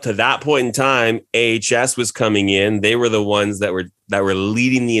up to that point in time, AHS was coming in. They were the ones that were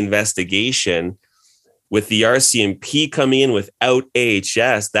leading the investigation. With the RCMP coming in without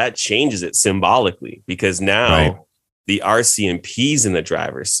AHS, that changes it symbolically because now the RCMP's in the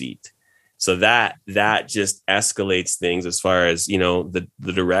driver's seat. So that just escalates things as far as, you know, the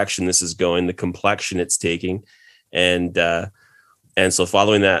direction this is going, the complexion it's taking. And so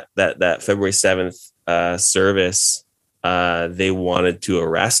following that February 7th service, they wanted to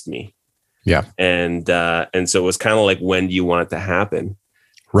arrest me. Yeah. And so it was kind of like, when do you want it to happen?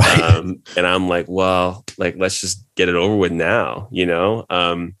 Right. And I'm like, well, like, let's just get it over with now, you know?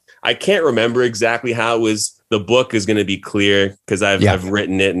 I can't remember exactly how it was. The book is going to be clear because I've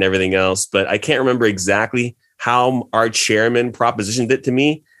written it and everything else, but I can't remember exactly how our chairman propositioned it to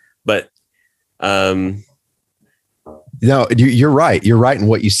me. But no, you're right. You're right in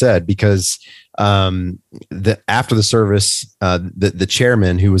what you said, because after the service, the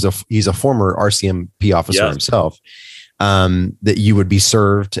chairman, he's a former RCMP officer himself, that you would be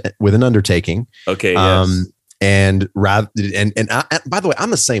served with an undertaking. Okay. Yes. And by the way,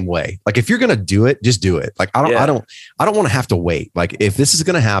 I'm the same way. Like, if you're going to do it, just do it. Like, I don't want to have to wait. Like, if this is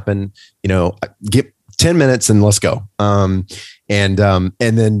going to happen, you know, get 10 minutes and let's go. And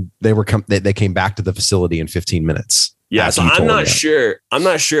then they came back to the facility in 15 minutes. Yeah. So I'm not sure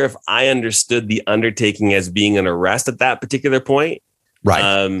if I understood the undertaking as being an arrest at that particular point.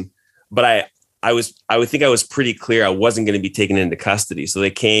 Right. But I would think I was pretty clear I wasn't going to be taken into custody. So they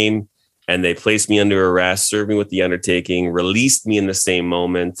came and they placed me under arrest, served me with the undertaking, released me in the same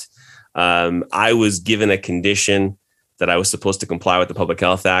moment. I was given a condition that I was supposed to comply with the Public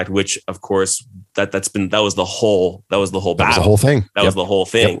Health Act, which, of course, that was the whole battle. That was the whole thing. That was the whole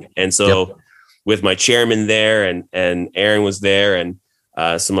thing. Yep. And so with my chairman there and Aaron was there and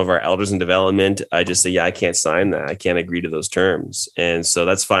some of our elders in development, I just said, I can't sign that. I can't agree to those terms. And so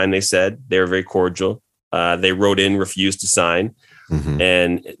that's fine. They said. They were very cordial. They wrote in, refused to sign.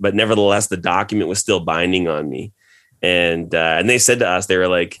 Mm-hmm. But nevertheless, the document was still binding on me. And they said to us, they were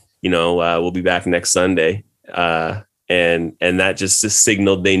like, you know, we'll be back next Sunday. And that just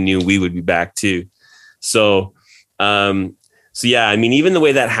signaled they knew we would be back too. So yeah, I mean, even the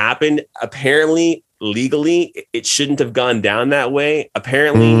way that happened, apparently legally, it shouldn't have gone down that way.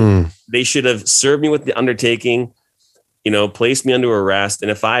 Apparently they should have served me with the undertaking, you know, placed me under arrest.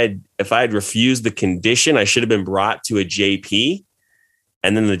 And if I had refused the condition, I should have been brought to a JP,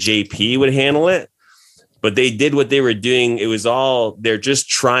 and then the JP would handle it. But they did what they were doing. It was all, they're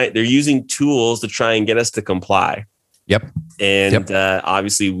using tools to try and get us to comply. Yep. And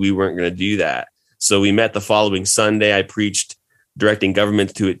obviously we weren't going to do that. So we met the following Sunday. I preached directing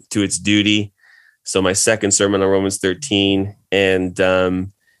government to its duty. So my second sermon on Romans 13. And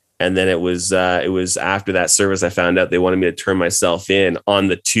then it was after that service, I found out they wanted me to turn myself in on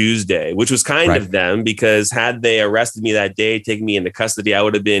the Tuesday, which was kind of them, because had they arrested me that day, taken me into custody, I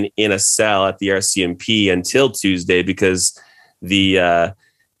would have been in a cell at the RCMP until Tuesday, because the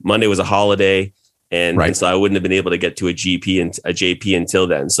Monday was a holiday. And so I wouldn't have been able to get to a JP until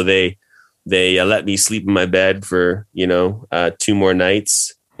then. So they let me sleep in my bed for, 2 more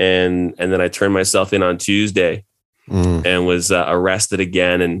nights. And then I turned myself in on Tuesday. And was arrested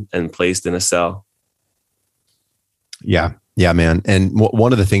again and placed in a cell. Yeah, man. And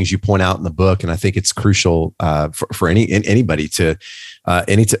one of the things you point out in the book, and I think it's crucial for anybody to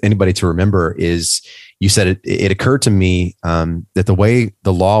remember, is you said it occurred to me that the way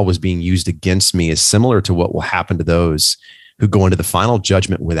the law was being used against me is similar to what will happen to those who go into the final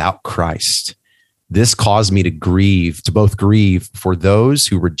judgment without Christ. This caused me to both grieve for those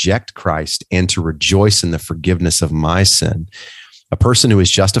who reject Christ and to rejoice in the forgiveness of my sin. A person who is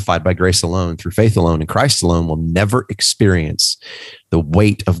justified by grace alone, through faith alone, in Christ alone, will never experience the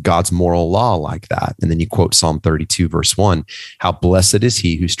weight of God's moral law like that. And then you quote Psalm 32, verse 1, how blessed is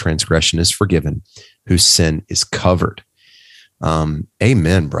he whose transgression is forgiven, whose sin is covered.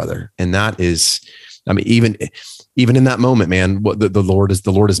 Amen, brother. And that is, I mean, even in that moment, man, what the Lord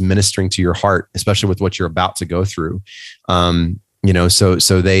is ministering to your heart, especially with what you're about to go through. So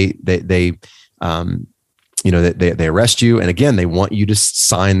they arrest you. And again, they want you to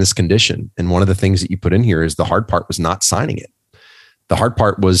sign this condition. And one of the things that you put in here is the hard part was not signing it. The hard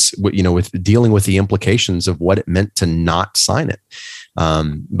part was, with dealing with the implications of what it meant to not sign it.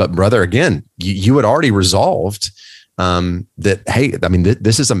 But brother, again, you had already resolved that, hey, I mean,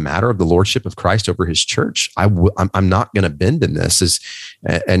 this is a matter of the lordship of Christ over his church. I'm not going to bend in this,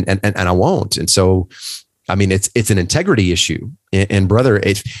 and I won't. And so, I mean, it's an integrity issue. And brother,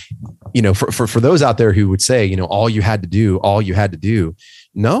 it's, for those out there who would say, all you had to do.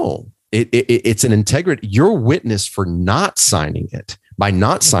 No, it's an integrity. Your witness for not signing it, by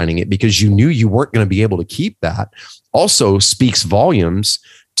not signing it because you knew you weren't going to be able to keep that, also speaks volumes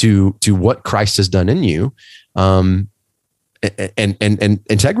to what Christ has done in you. And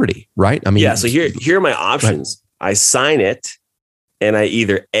integrity, right? I mean, yeah. So here are my options. Right. I sign it, and I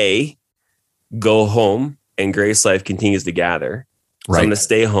either A, go home and Grace Life continues to gather. So I'm going to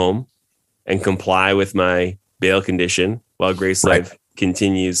stay home and comply with my bail condition while Grace Life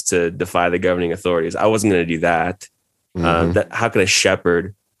continues to defy the governing authorities. I wasn't going to do that. How could a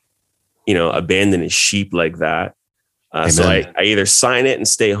shepherd, abandon his sheep like that? So I either sign it and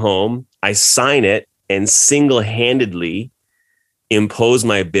stay home. I sign it and single-handedly impose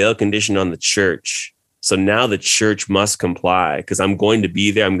my bail condition on the church. So now the church must comply because I'm going to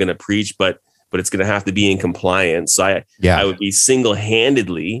be there. I'm going to preach, but it's going to have to be in compliance. So I would be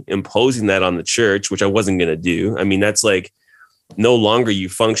single-handedly imposing that on the church, which I wasn't going to do. I mean, that's like no longer you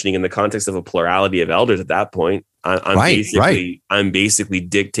functioning in the context of a plurality of elders at that point. I'm basically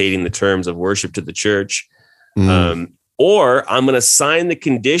dictating the terms of worship to the church. Or I'm going to sign the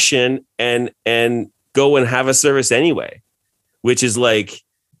condition and go and have a service anyway, which is like,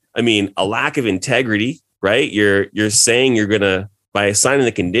 I mean, a lack of integrity, right? You're saying you're going to, by signing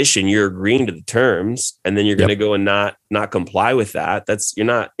the condition, you're agreeing to the terms, and then you're going to go and not comply with that. You're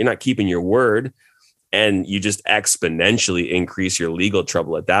not keeping your word, and you just exponentially increase your legal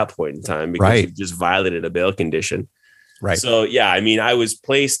trouble at that point in time because you just violated a bail condition. Right. So yeah, I mean, I was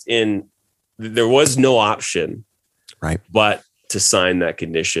placed in. There was no option, but to sign that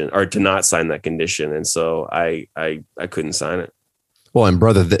condition or to not sign that condition, and so I couldn't sign it. Well, and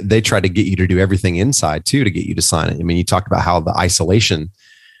brother, they tried to get you to do everything inside too, to get you to sign it. I mean, you talked about how the isolation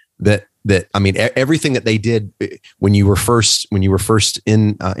that I mean, everything that they did when you were first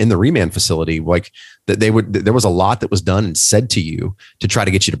in the remand facility, like that there was a lot that was done and said to you to try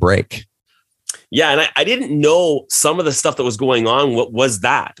to get you to break. Yeah. And I didn't know some of the stuff that was going on. What was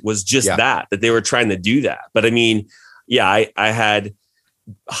just that they were trying to do that. But I mean, yeah, I had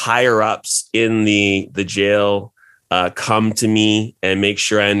higher ups in the jail come to me and make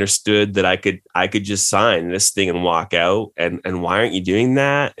sure I understood that I could just sign this thing and walk out. And why aren't you doing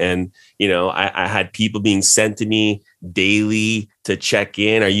that? And, I had people being sent to me daily to check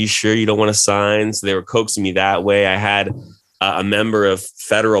in. Are you sure you don't want to sign? So they were coaxing me that way. I had a member of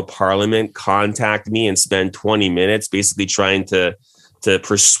federal parliament contact me and spend 20 minutes basically trying to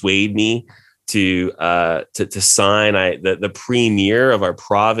persuade me to sign. The premier of our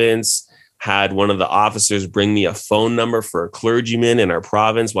province had one of the officers bring me a phone number for a clergyman in our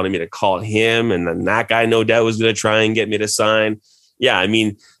province, wanted me to call him. And then that guy, no doubt, was going to try and get me to sign. Yeah, I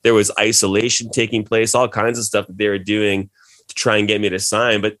mean, there was isolation taking place, all kinds of stuff that they were doing to try and get me to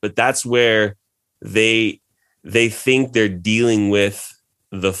sign. But that's where they think they're dealing with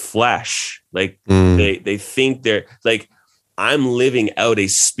the flesh. Like they think they're like, I'm living out a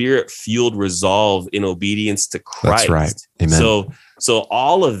spirit-fueled resolve in obedience to Christ. That's right. Amen. So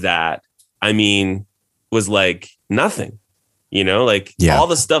all of that, I mean, was like nothing, all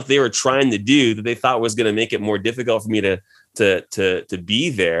the stuff they were trying to do that they thought was going to make it more difficult for me to be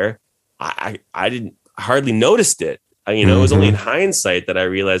there. I didn't hardly noticed it. It was only in hindsight that I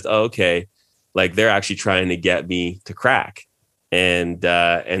realized, oh, okay, like they're actually trying to get me to crack. And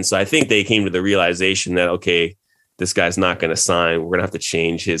so I think they came to the realization that, okay, this guy's not going to sign. We're going to have to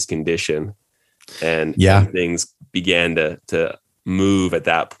change his condition. And things began to move at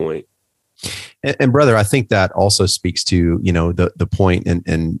that point. And brother, I think that also speaks to, the point,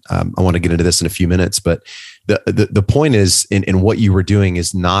 and I want to get into this in a few minutes, but the point is in what you were doing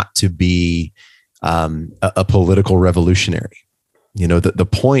is not to be a political revolutionary.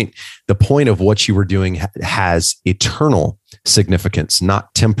 The point of what you were doing has eternal significance,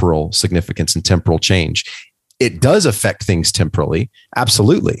 not temporal significance and temporal change. It does affect things temporally,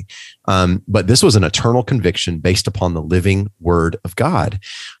 absolutely. But this was an eternal conviction based upon the living word of God,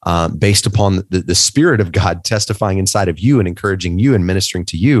 based upon the Spirit of God testifying inside of you and encouraging you and ministering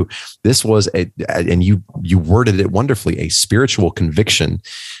to you. This was and you worded it wonderfully, a spiritual conviction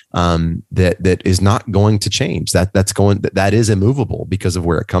that is not going to change. That is immovable because of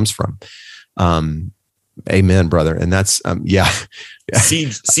where it comes from. Amen, brother. And that's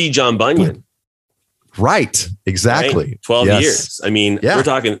See John Bunyan. Right. Exactly. Right? 12 years. I mean, we're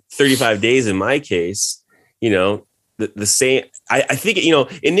talking 35 days in my case, the same. I think,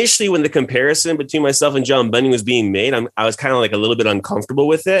 initially when the comparison between myself and John Bunyan was being made, I was kind of like a little bit uncomfortable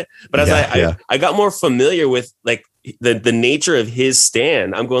with it. But as I got more familiar with like the nature of his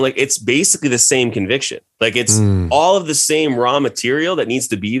stand, I'm going like, it's basically the same conviction. Like it's all of the same raw material that needs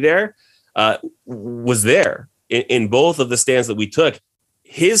to be there was there in both of the stands that we took.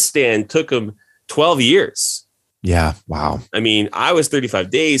 His stand took him 12 years. Yeah. Wow. I mean, I was 35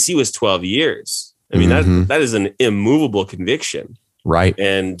 days. He was 12 years. I mean, that is an immovable conviction. Right.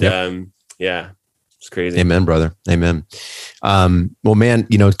 And it's crazy. Amen, brother. Amen. Well, man,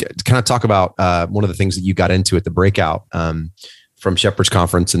 to kind of talk about one of the things that you got into at the breakout from Shepherd's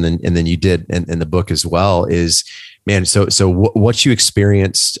Conference, and then you did in the book as well, is, man, so what you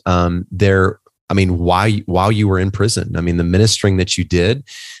experienced there, I mean, while you were in prison, I mean, the ministering that you did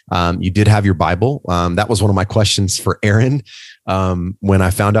have your Bible. That was one of my questions for Aaron. When I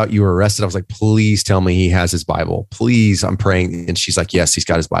found out you were arrested, I was like, please tell me he has his Bible. Please, I'm praying. And she's like, yes, he's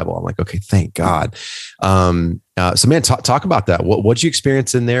got his Bible. I'm like, okay, thank God. So man, talk about that. What'd you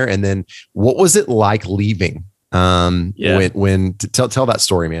experience in there? And then what was it like leaving? When tell that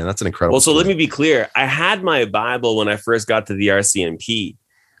story, man. That's an incredible Well, so story. let me be clear. I had my Bible when I first got to the RCMP,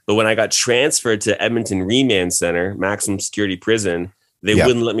 but when I got transferred to Edmonton Remand Center, maximum security prison, they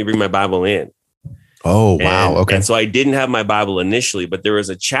wouldn't let me bring my Bible in. Oh, wow. Okay. And so I didn't have my Bible initially, but there was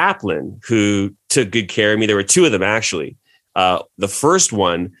a chaplain who took good care of me. There were two of them, actually. The first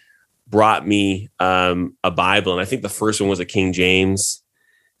one brought me a Bible, and I think the first one was a King James.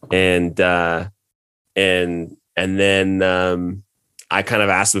 And then I kind of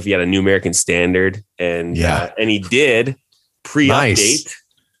asked him if he had a New American Standard, and he did pre-update. Nice.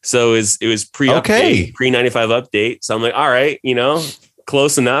 So it was pre-update, pre-95 update. So I'm like, all right,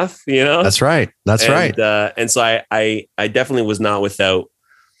 close enough, That's right. And so I definitely was not without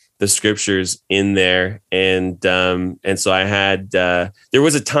the scriptures in there. And so I had, there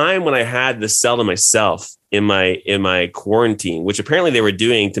was a time when I had the cell to myself in my quarantine, which apparently they were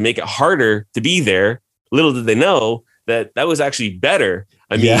doing to make it harder to be there. Little did they know that was actually better.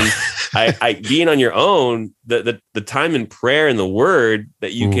 I mean, I being on your own, the time in prayer and the word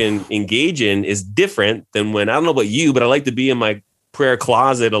that you can engage in is different than when, I don't know about you, but I like to be in my prayer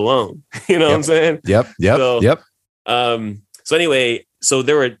closet alone. You know what I'm saying? Yep. So anyway, so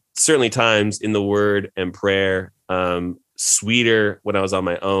there were certainly times in the word and prayer, sweeter when I was on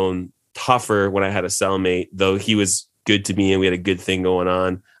my own, tougher when I had a cellmate, though he was good to me and we had a good thing going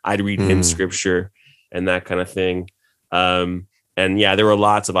on. I'd read him scripture and that kind of thing. And there were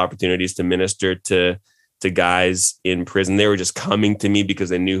lots of opportunities to minister to guys in prison. They were just coming to me because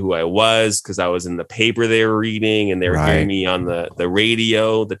they knew who I was, because I was in the paper they were reading, and they were hearing me on the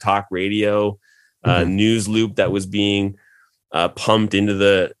radio, the talk radio, news loop that was being pumped into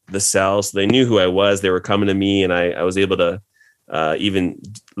the cell. So they knew who I was. They were coming to me, and I was able to even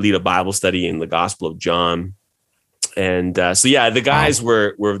lead a Bible study in the Gospel of John. And the guys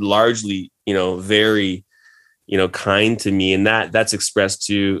were largely, very, kind to me. And that's expressed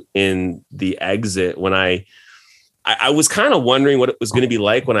too in the exit, when I was kind of wondering what it was going to be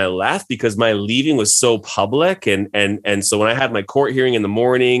like when I left, because my leaving was so public. And so when I had my court hearing in the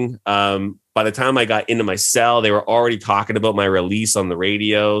morning, by the time I got into my cell, they were already talking about my release on the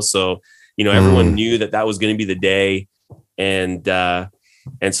radio. So, everyone knew that was going to be the day. And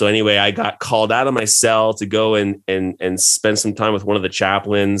so anyway, I got called out of my cell to go and spend some time with one of the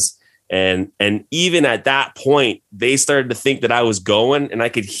chaplains. And even at that point, they started to think that I was going, and I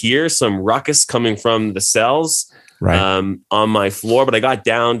could hear some ruckus coming from the cells on my floor. But I got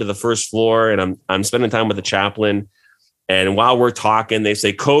down to the first floor, and I'm spending time with the chaplain. And while we're talking, they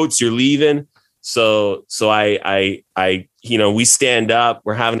say, "Coates, you're leaving." So I we stand up,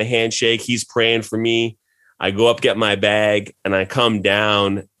 we're having a handshake. He's praying for me. I go up, get my bag, and I come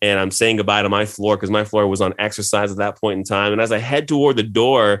down, and I'm saying goodbye to my floor, because my floor was on exercise at that point in time. And as I head toward the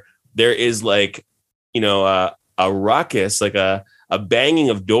door, there is like, a ruckus, like a banging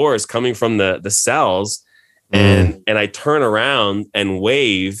of doors coming from the cells. And I turn around and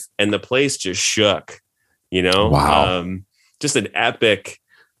wave, and the place just shook, Wow. Just an epic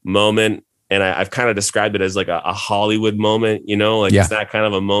moment. And I've kind of described it as like a Hollywood moment, it's that kind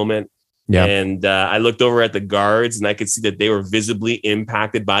of a moment. Yeah. And I looked over at the guards, and I could see that they were visibly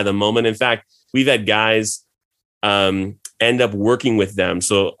impacted by the moment. In fact, we've had guys end up working with them.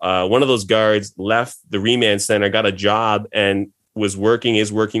 So one of those guards left the remand center, got a job, and is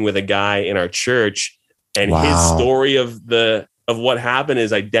working with a guy in our church. And his story of what happened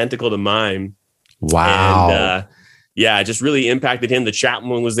is identical to mine. Wow. And it just really impacted him. The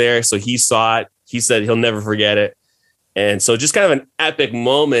chaplain was there, so he saw it. He said he'll never forget it. And so just kind of an epic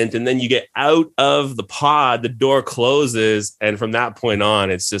moment. And then you get out of the pod, the door closes. And from that point on,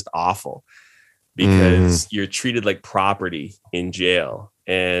 it's just awful, because you're treated like property in jail.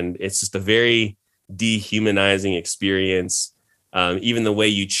 And it's just a very dehumanizing experience. Even the way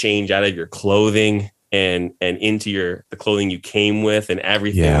you change out of your clothing and into the clothing you came with and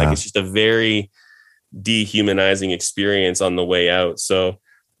everything. Yeah. Like, it's just a very dehumanizing experience on the way out. So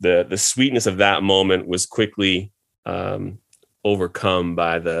the sweetness of that moment was quickly overcome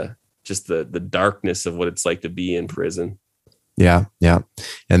by the darkness of what it's like to be in prison. Yeah.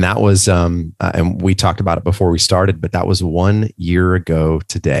 And that was, and we talked about it before we started, but that was 1 year ago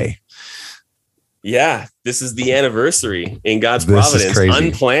today. Yeah, this is the anniversary in God's This is providence. crazy.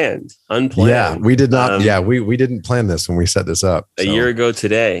 Unplanned. Yeah, we did not. We didn't plan this when we set this up. A year ago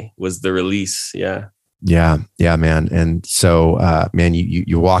today was the release. Yeah. Yeah, man. And so, man,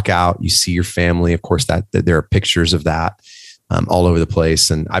 you walk out, you see your family. Of course, that there are pictures of that all over the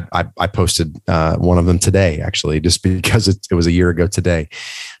place. And I posted one of them today, actually, just because it was a year ago today.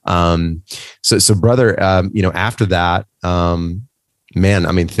 So brother, after that, man,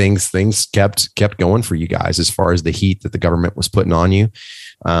 I mean, things kept going for you guys as far as the heat that the government was putting on you.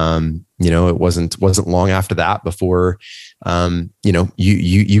 It wasn't long after that before,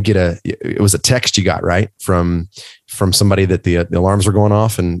 you get it was a text you got, right? From somebody that the alarms were going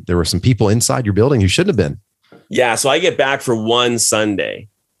off and there were some people inside your building who shouldn't have been. Yeah. So I get back for one Sunday,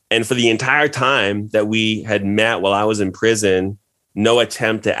 and for the entire time that we had met while I was in prison, no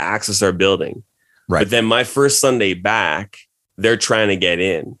attempt to access our building. Right. But then my first Sunday back, they're trying to get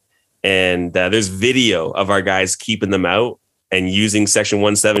in, and there's video of our guys keeping them out and using section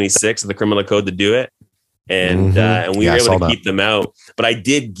 176 of the criminal code to do it. And we were able to keep them out. But I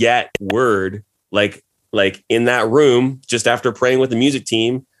did get word, like in that room, just after praying with the music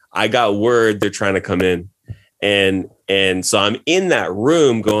team, I got word they're trying to come in. And so I'm in that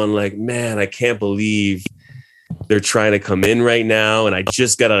room going like, man, I can't believe they're trying to come in right now. And I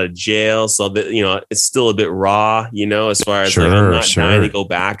just got out of jail. So that, it's still a bit raw, as far as I'm not dying to go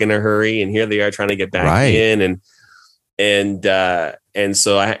back in a hurry. And here they are trying to get back in. And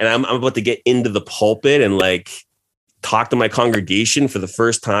so I'm about to get into the pulpit and like talk to my congregation for the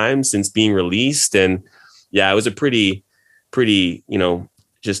first time since being released. And yeah, it was a pretty,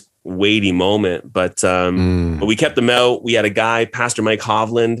 just weighty moment, but we kept them out. We had a guy, Pastor Mike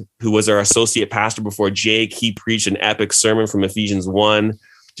Hovland, who was our associate pastor before Jake. He preached an epic sermon from Ephesians 1,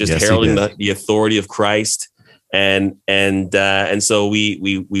 just heralding the authority of Christ. And so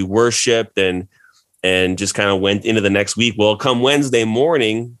we worshiped and just kind of went into the next week. Well, come Wednesday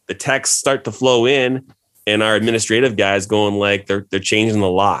morning, the texts start to flow in, and our administrative guys going like they're changing the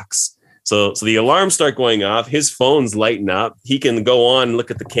locks. So the alarms start going off. His phone's lighting up. He can go on and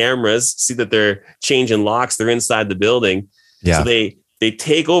look at the cameras, see that they're changing locks. They're inside the building. Yeah. So they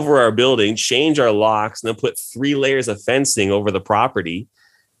take over our building, change our locks, and then put 3 layers of fencing over the property.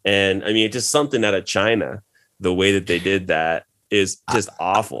 And I mean, it's just something out of China. The way that they did that is just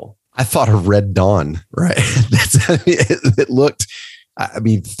awful. I thought of Red Dawn, right? It looked, I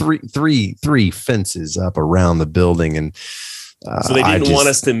mean, three fences up around the building. And so they didn't want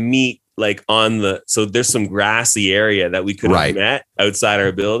us to meet like so there's some grassy area that we could have met outside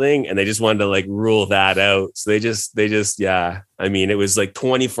our building, and they just wanted to like rule that out. So they just, yeah. I mean, it was like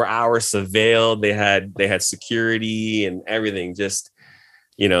 24 hours surveilled. They had security and everything, just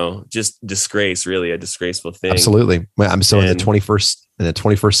disgrace, really a disgraceful thing. Absolutely. I'm so in the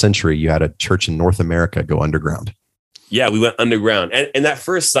 21st century, you had a church in North America go underground. Yeah, we went underground, and that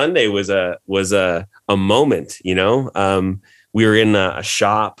first Sunday was a moment. We were in a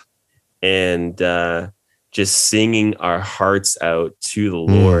shop and just singing our hearts out to the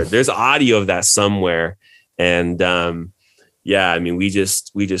Lord. There's audio of that somewhere, and yeah, I mean, we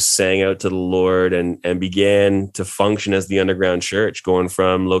just sang out to the Lord and began to function as the underground church, going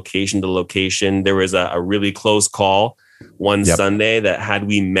from location to location. There was a really close call one Sunday that had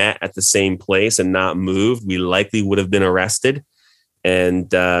we met at the same place and not moved, we likely would have been arrested. And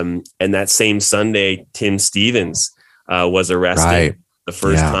that same Sunday, Tim Stevens was arrested the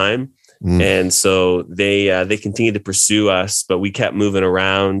first time. And so they continued to pursue us, but we kept moving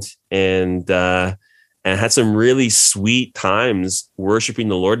around and had some really sweet times worshiping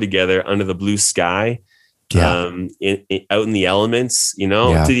the Lord together under the blue sky, out in the elements,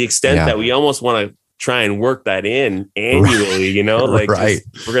 to the extent that we almost want to try and work that in annually,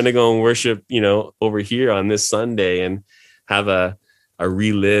 we're going to go and worship, over here on this Sunday and have a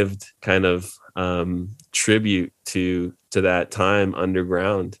relived kind of tribute to that time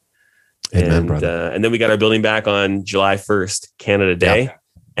underground. Amen, and then we got our building back on July 1st, Canada Day,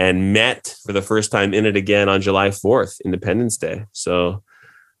 and met for the first time in it again on July 4th, Independence Day. So,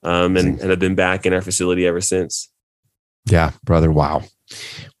 and have been back in our facility ever since. Yeah, brother. Wow.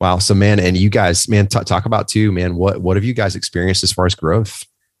 So, man, and you guys, man, talk about too, man, what have you guys experienced as far as growth?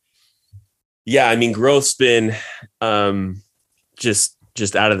 Yeah, I mean, growth's been just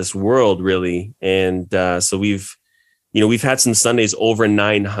out of this world, really. And so we've had some Sundays over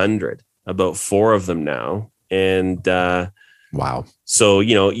 900, about 4 of them now. And wow. So,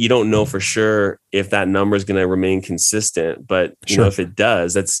 you don't know for sure if that number is going to remain consistent, but if it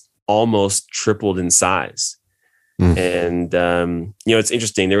does, that's almost tripled in size. And, it's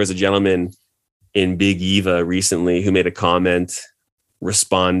interesting. There was a gentleman in Big Eva recently who made a comment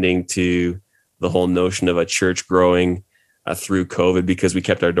responding to the whole notion of a church growing through COVID, because we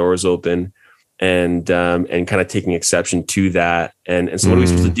kept our doors open, and kind of taking exception to that. And so what are we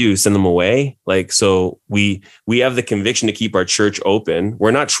supposed to do? Send them away? Like, so we have the conviction to keep our church open. We're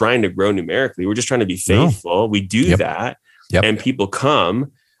not trying to grow numerically. We're just trying to be faithful. No. We do that. Yep. And people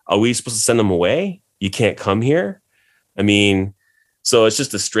come. Are we supposed to send them away? You can't come here. I mean, so it's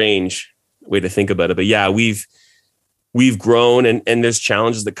just a strange way to think about it. But yeah, we've grown, and there's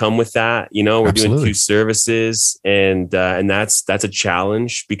challenges that come with that. You know, we're Absolutely. Doing 2 services, and that's a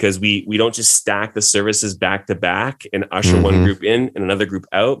challenge, because we don't just stack the services back to back and usher one group in and another group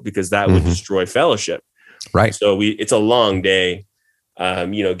out, because that would destroy fellowship. Right. So it's a long day,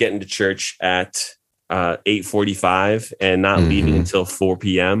 getting to church at 8:45 and not leaving until 4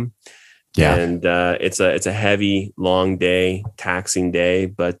 p.m. Yeah. And it's a heavy, long day, taxing day,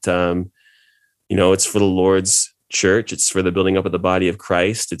 but it's for the Lord's church. It's for the building up of the body of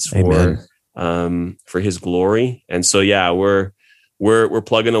Christ. It's for his glory. And so, yeah, we're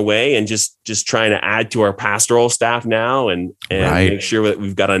plugging away and just trying to add to our pastoral staff now, and make sure that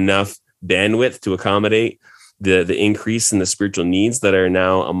we've got enough bandwidth to accommodate the increase in the spiritual needs that are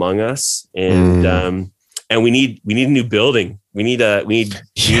now among us. And we need a new building. We need a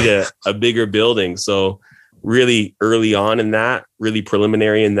bigger building. So really early on in that, really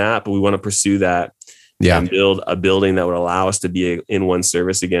preliminary in that, but we want to pursue that. Yeah. And build a building that would allow us to be in one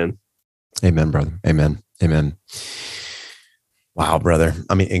service again. Amen, brother. Amen. Wow, brother.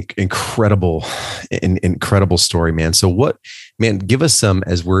 I mean, incredible story, man. So give us some,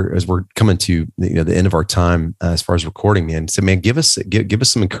 as we're coming to the end of our time as far as recording, man. So man, give us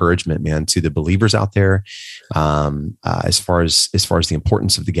some encouragement, man, to the believers out there, as far as the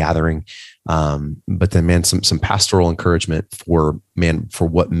importance of the gathering. But then, man, some pastoral encouragement for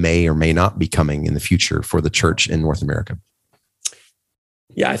what may or may not be coming in the future for the church in North America.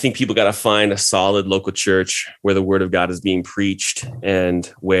 Yeah, I think people got to find a solid local church where the word of God is being preached, and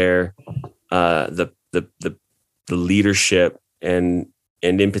where the leadership and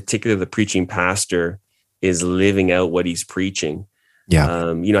in particular the preaching pastor is living out what he's preaching.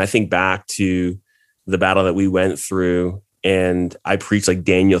 Yeah. I think back to the battle that we went through, and I preached like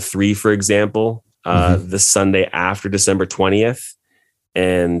Daniel 3, for example, the Sunday after December 20th.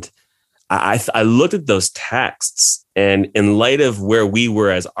 And I looked at those texts, and in light of where we were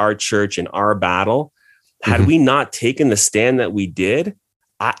as our church in our battle, had we not taken the stand that we did,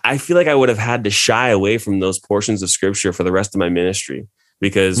 I feel like I would have had to shy away from those portions of scripture for the rest of my ministry.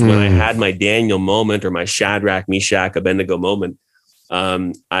 Because when I had my Daniel moment, or my Shadrach, Meshach, Abednego moment,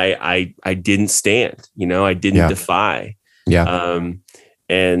 I didn't stand, I didn't defy. Yeah.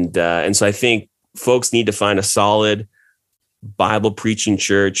 And so I think folks need to find a solid Bible preaching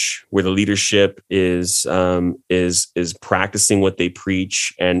church where the leadership is practicing what they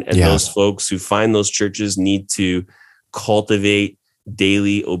preach, and those folks who find those churches need to cultivate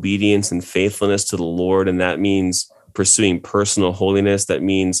daily obedience and faithfulness to the Lord. And that means pursuing personal holiness. That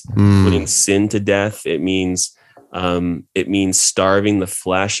means putting sin to death. It means starving the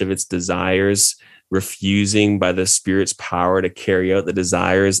flesh of its desires, refusing by the Spirit's power to carry out the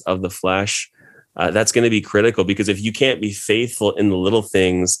desires of the flesh. That's going to be critical, because if you can't be faithful in the little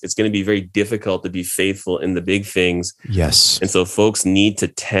things, it's going to be very difficult to be faithful in the big things. Yes. And so folks need to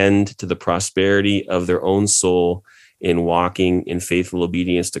tend to the prosperity of their own soul in walking in faithful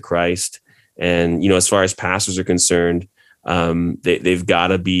obedience to Christ. And, as far as pastors are concerned, they've got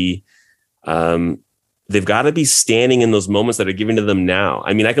to be standing in those moments that are given to them now.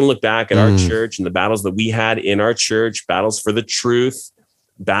 I mean, I can look back at our church and the battles that we had in our church, battles for the truth,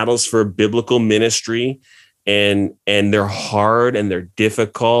 battles for biblical ministry, and they're hard and they're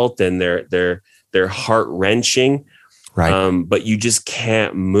difficult and they're heart-wrenching. Right. But you just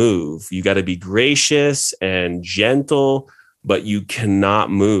can't move. You got to be gracious and gentle, but you cannot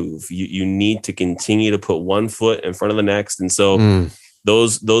move. You need to continue to put one foot in front of the next. And so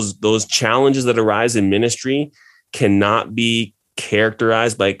those challenges that arise in ministry cannot be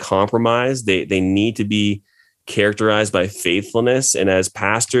characterized by compromise. They need to be characterized by faithfulness. And as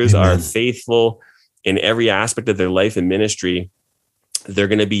pastors are faithful in every aspect of their life and ministry, they're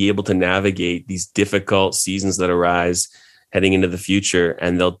going to be able to navigate these difficult seasons that arise heading into the future,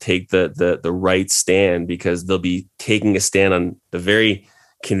 and they'll take the right stand, because they'll be taking a stand on the very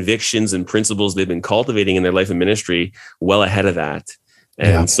convictions and principles they've been cultivating in their life and ministry well ahead of that.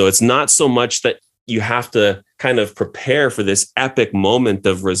 And so it's not so much that you have to kind of prepare for this epic moment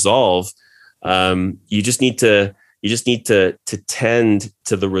of resolve. You just need to tend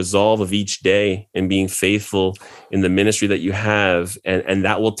to the resolve of each day and being faithful in the ministry that you have. And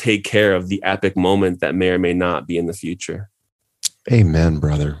that will take care of the epic moment that may or may not be in the future. Amen,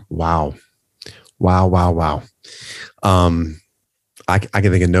 brother. Wow. Wow. I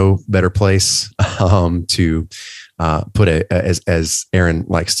can think of no better place to put as Aaron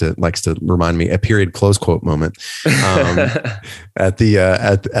likes to remind me, a period close quote moment at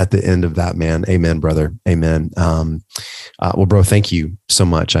the end of that, man. Amen, brother. Amen. Well, bro, thank you so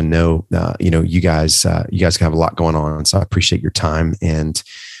much. I know you guys have a lot going on, so I appreciate your time. And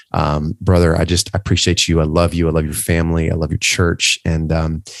brother, I appreciate you. I love you. I love your family. I love your church. And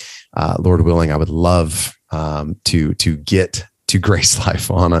Lord willing, I would love to get to Grace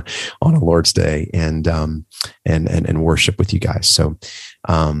Life on a Lord's Day and worship with you guys. So,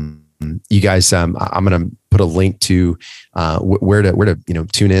 you guys, I'm going to put a link to where to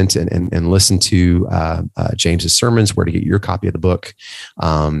tune in and listen to James's sermons, where to get your copy of the book,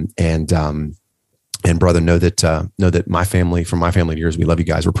 and brother, know that my family to yours, we love you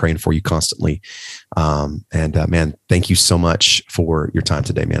guys. We're praying for you constantly, man, thank you so much for your time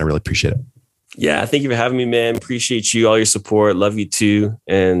today, man. I really appreciate it. Yeah, thank you for having me, man. Appreciate you, all your support. Love you too.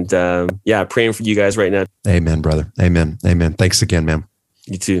 And praying for you guys right now. Amen, brother. Amen. Thanks again, man.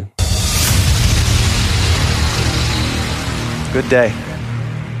 You too. Good day.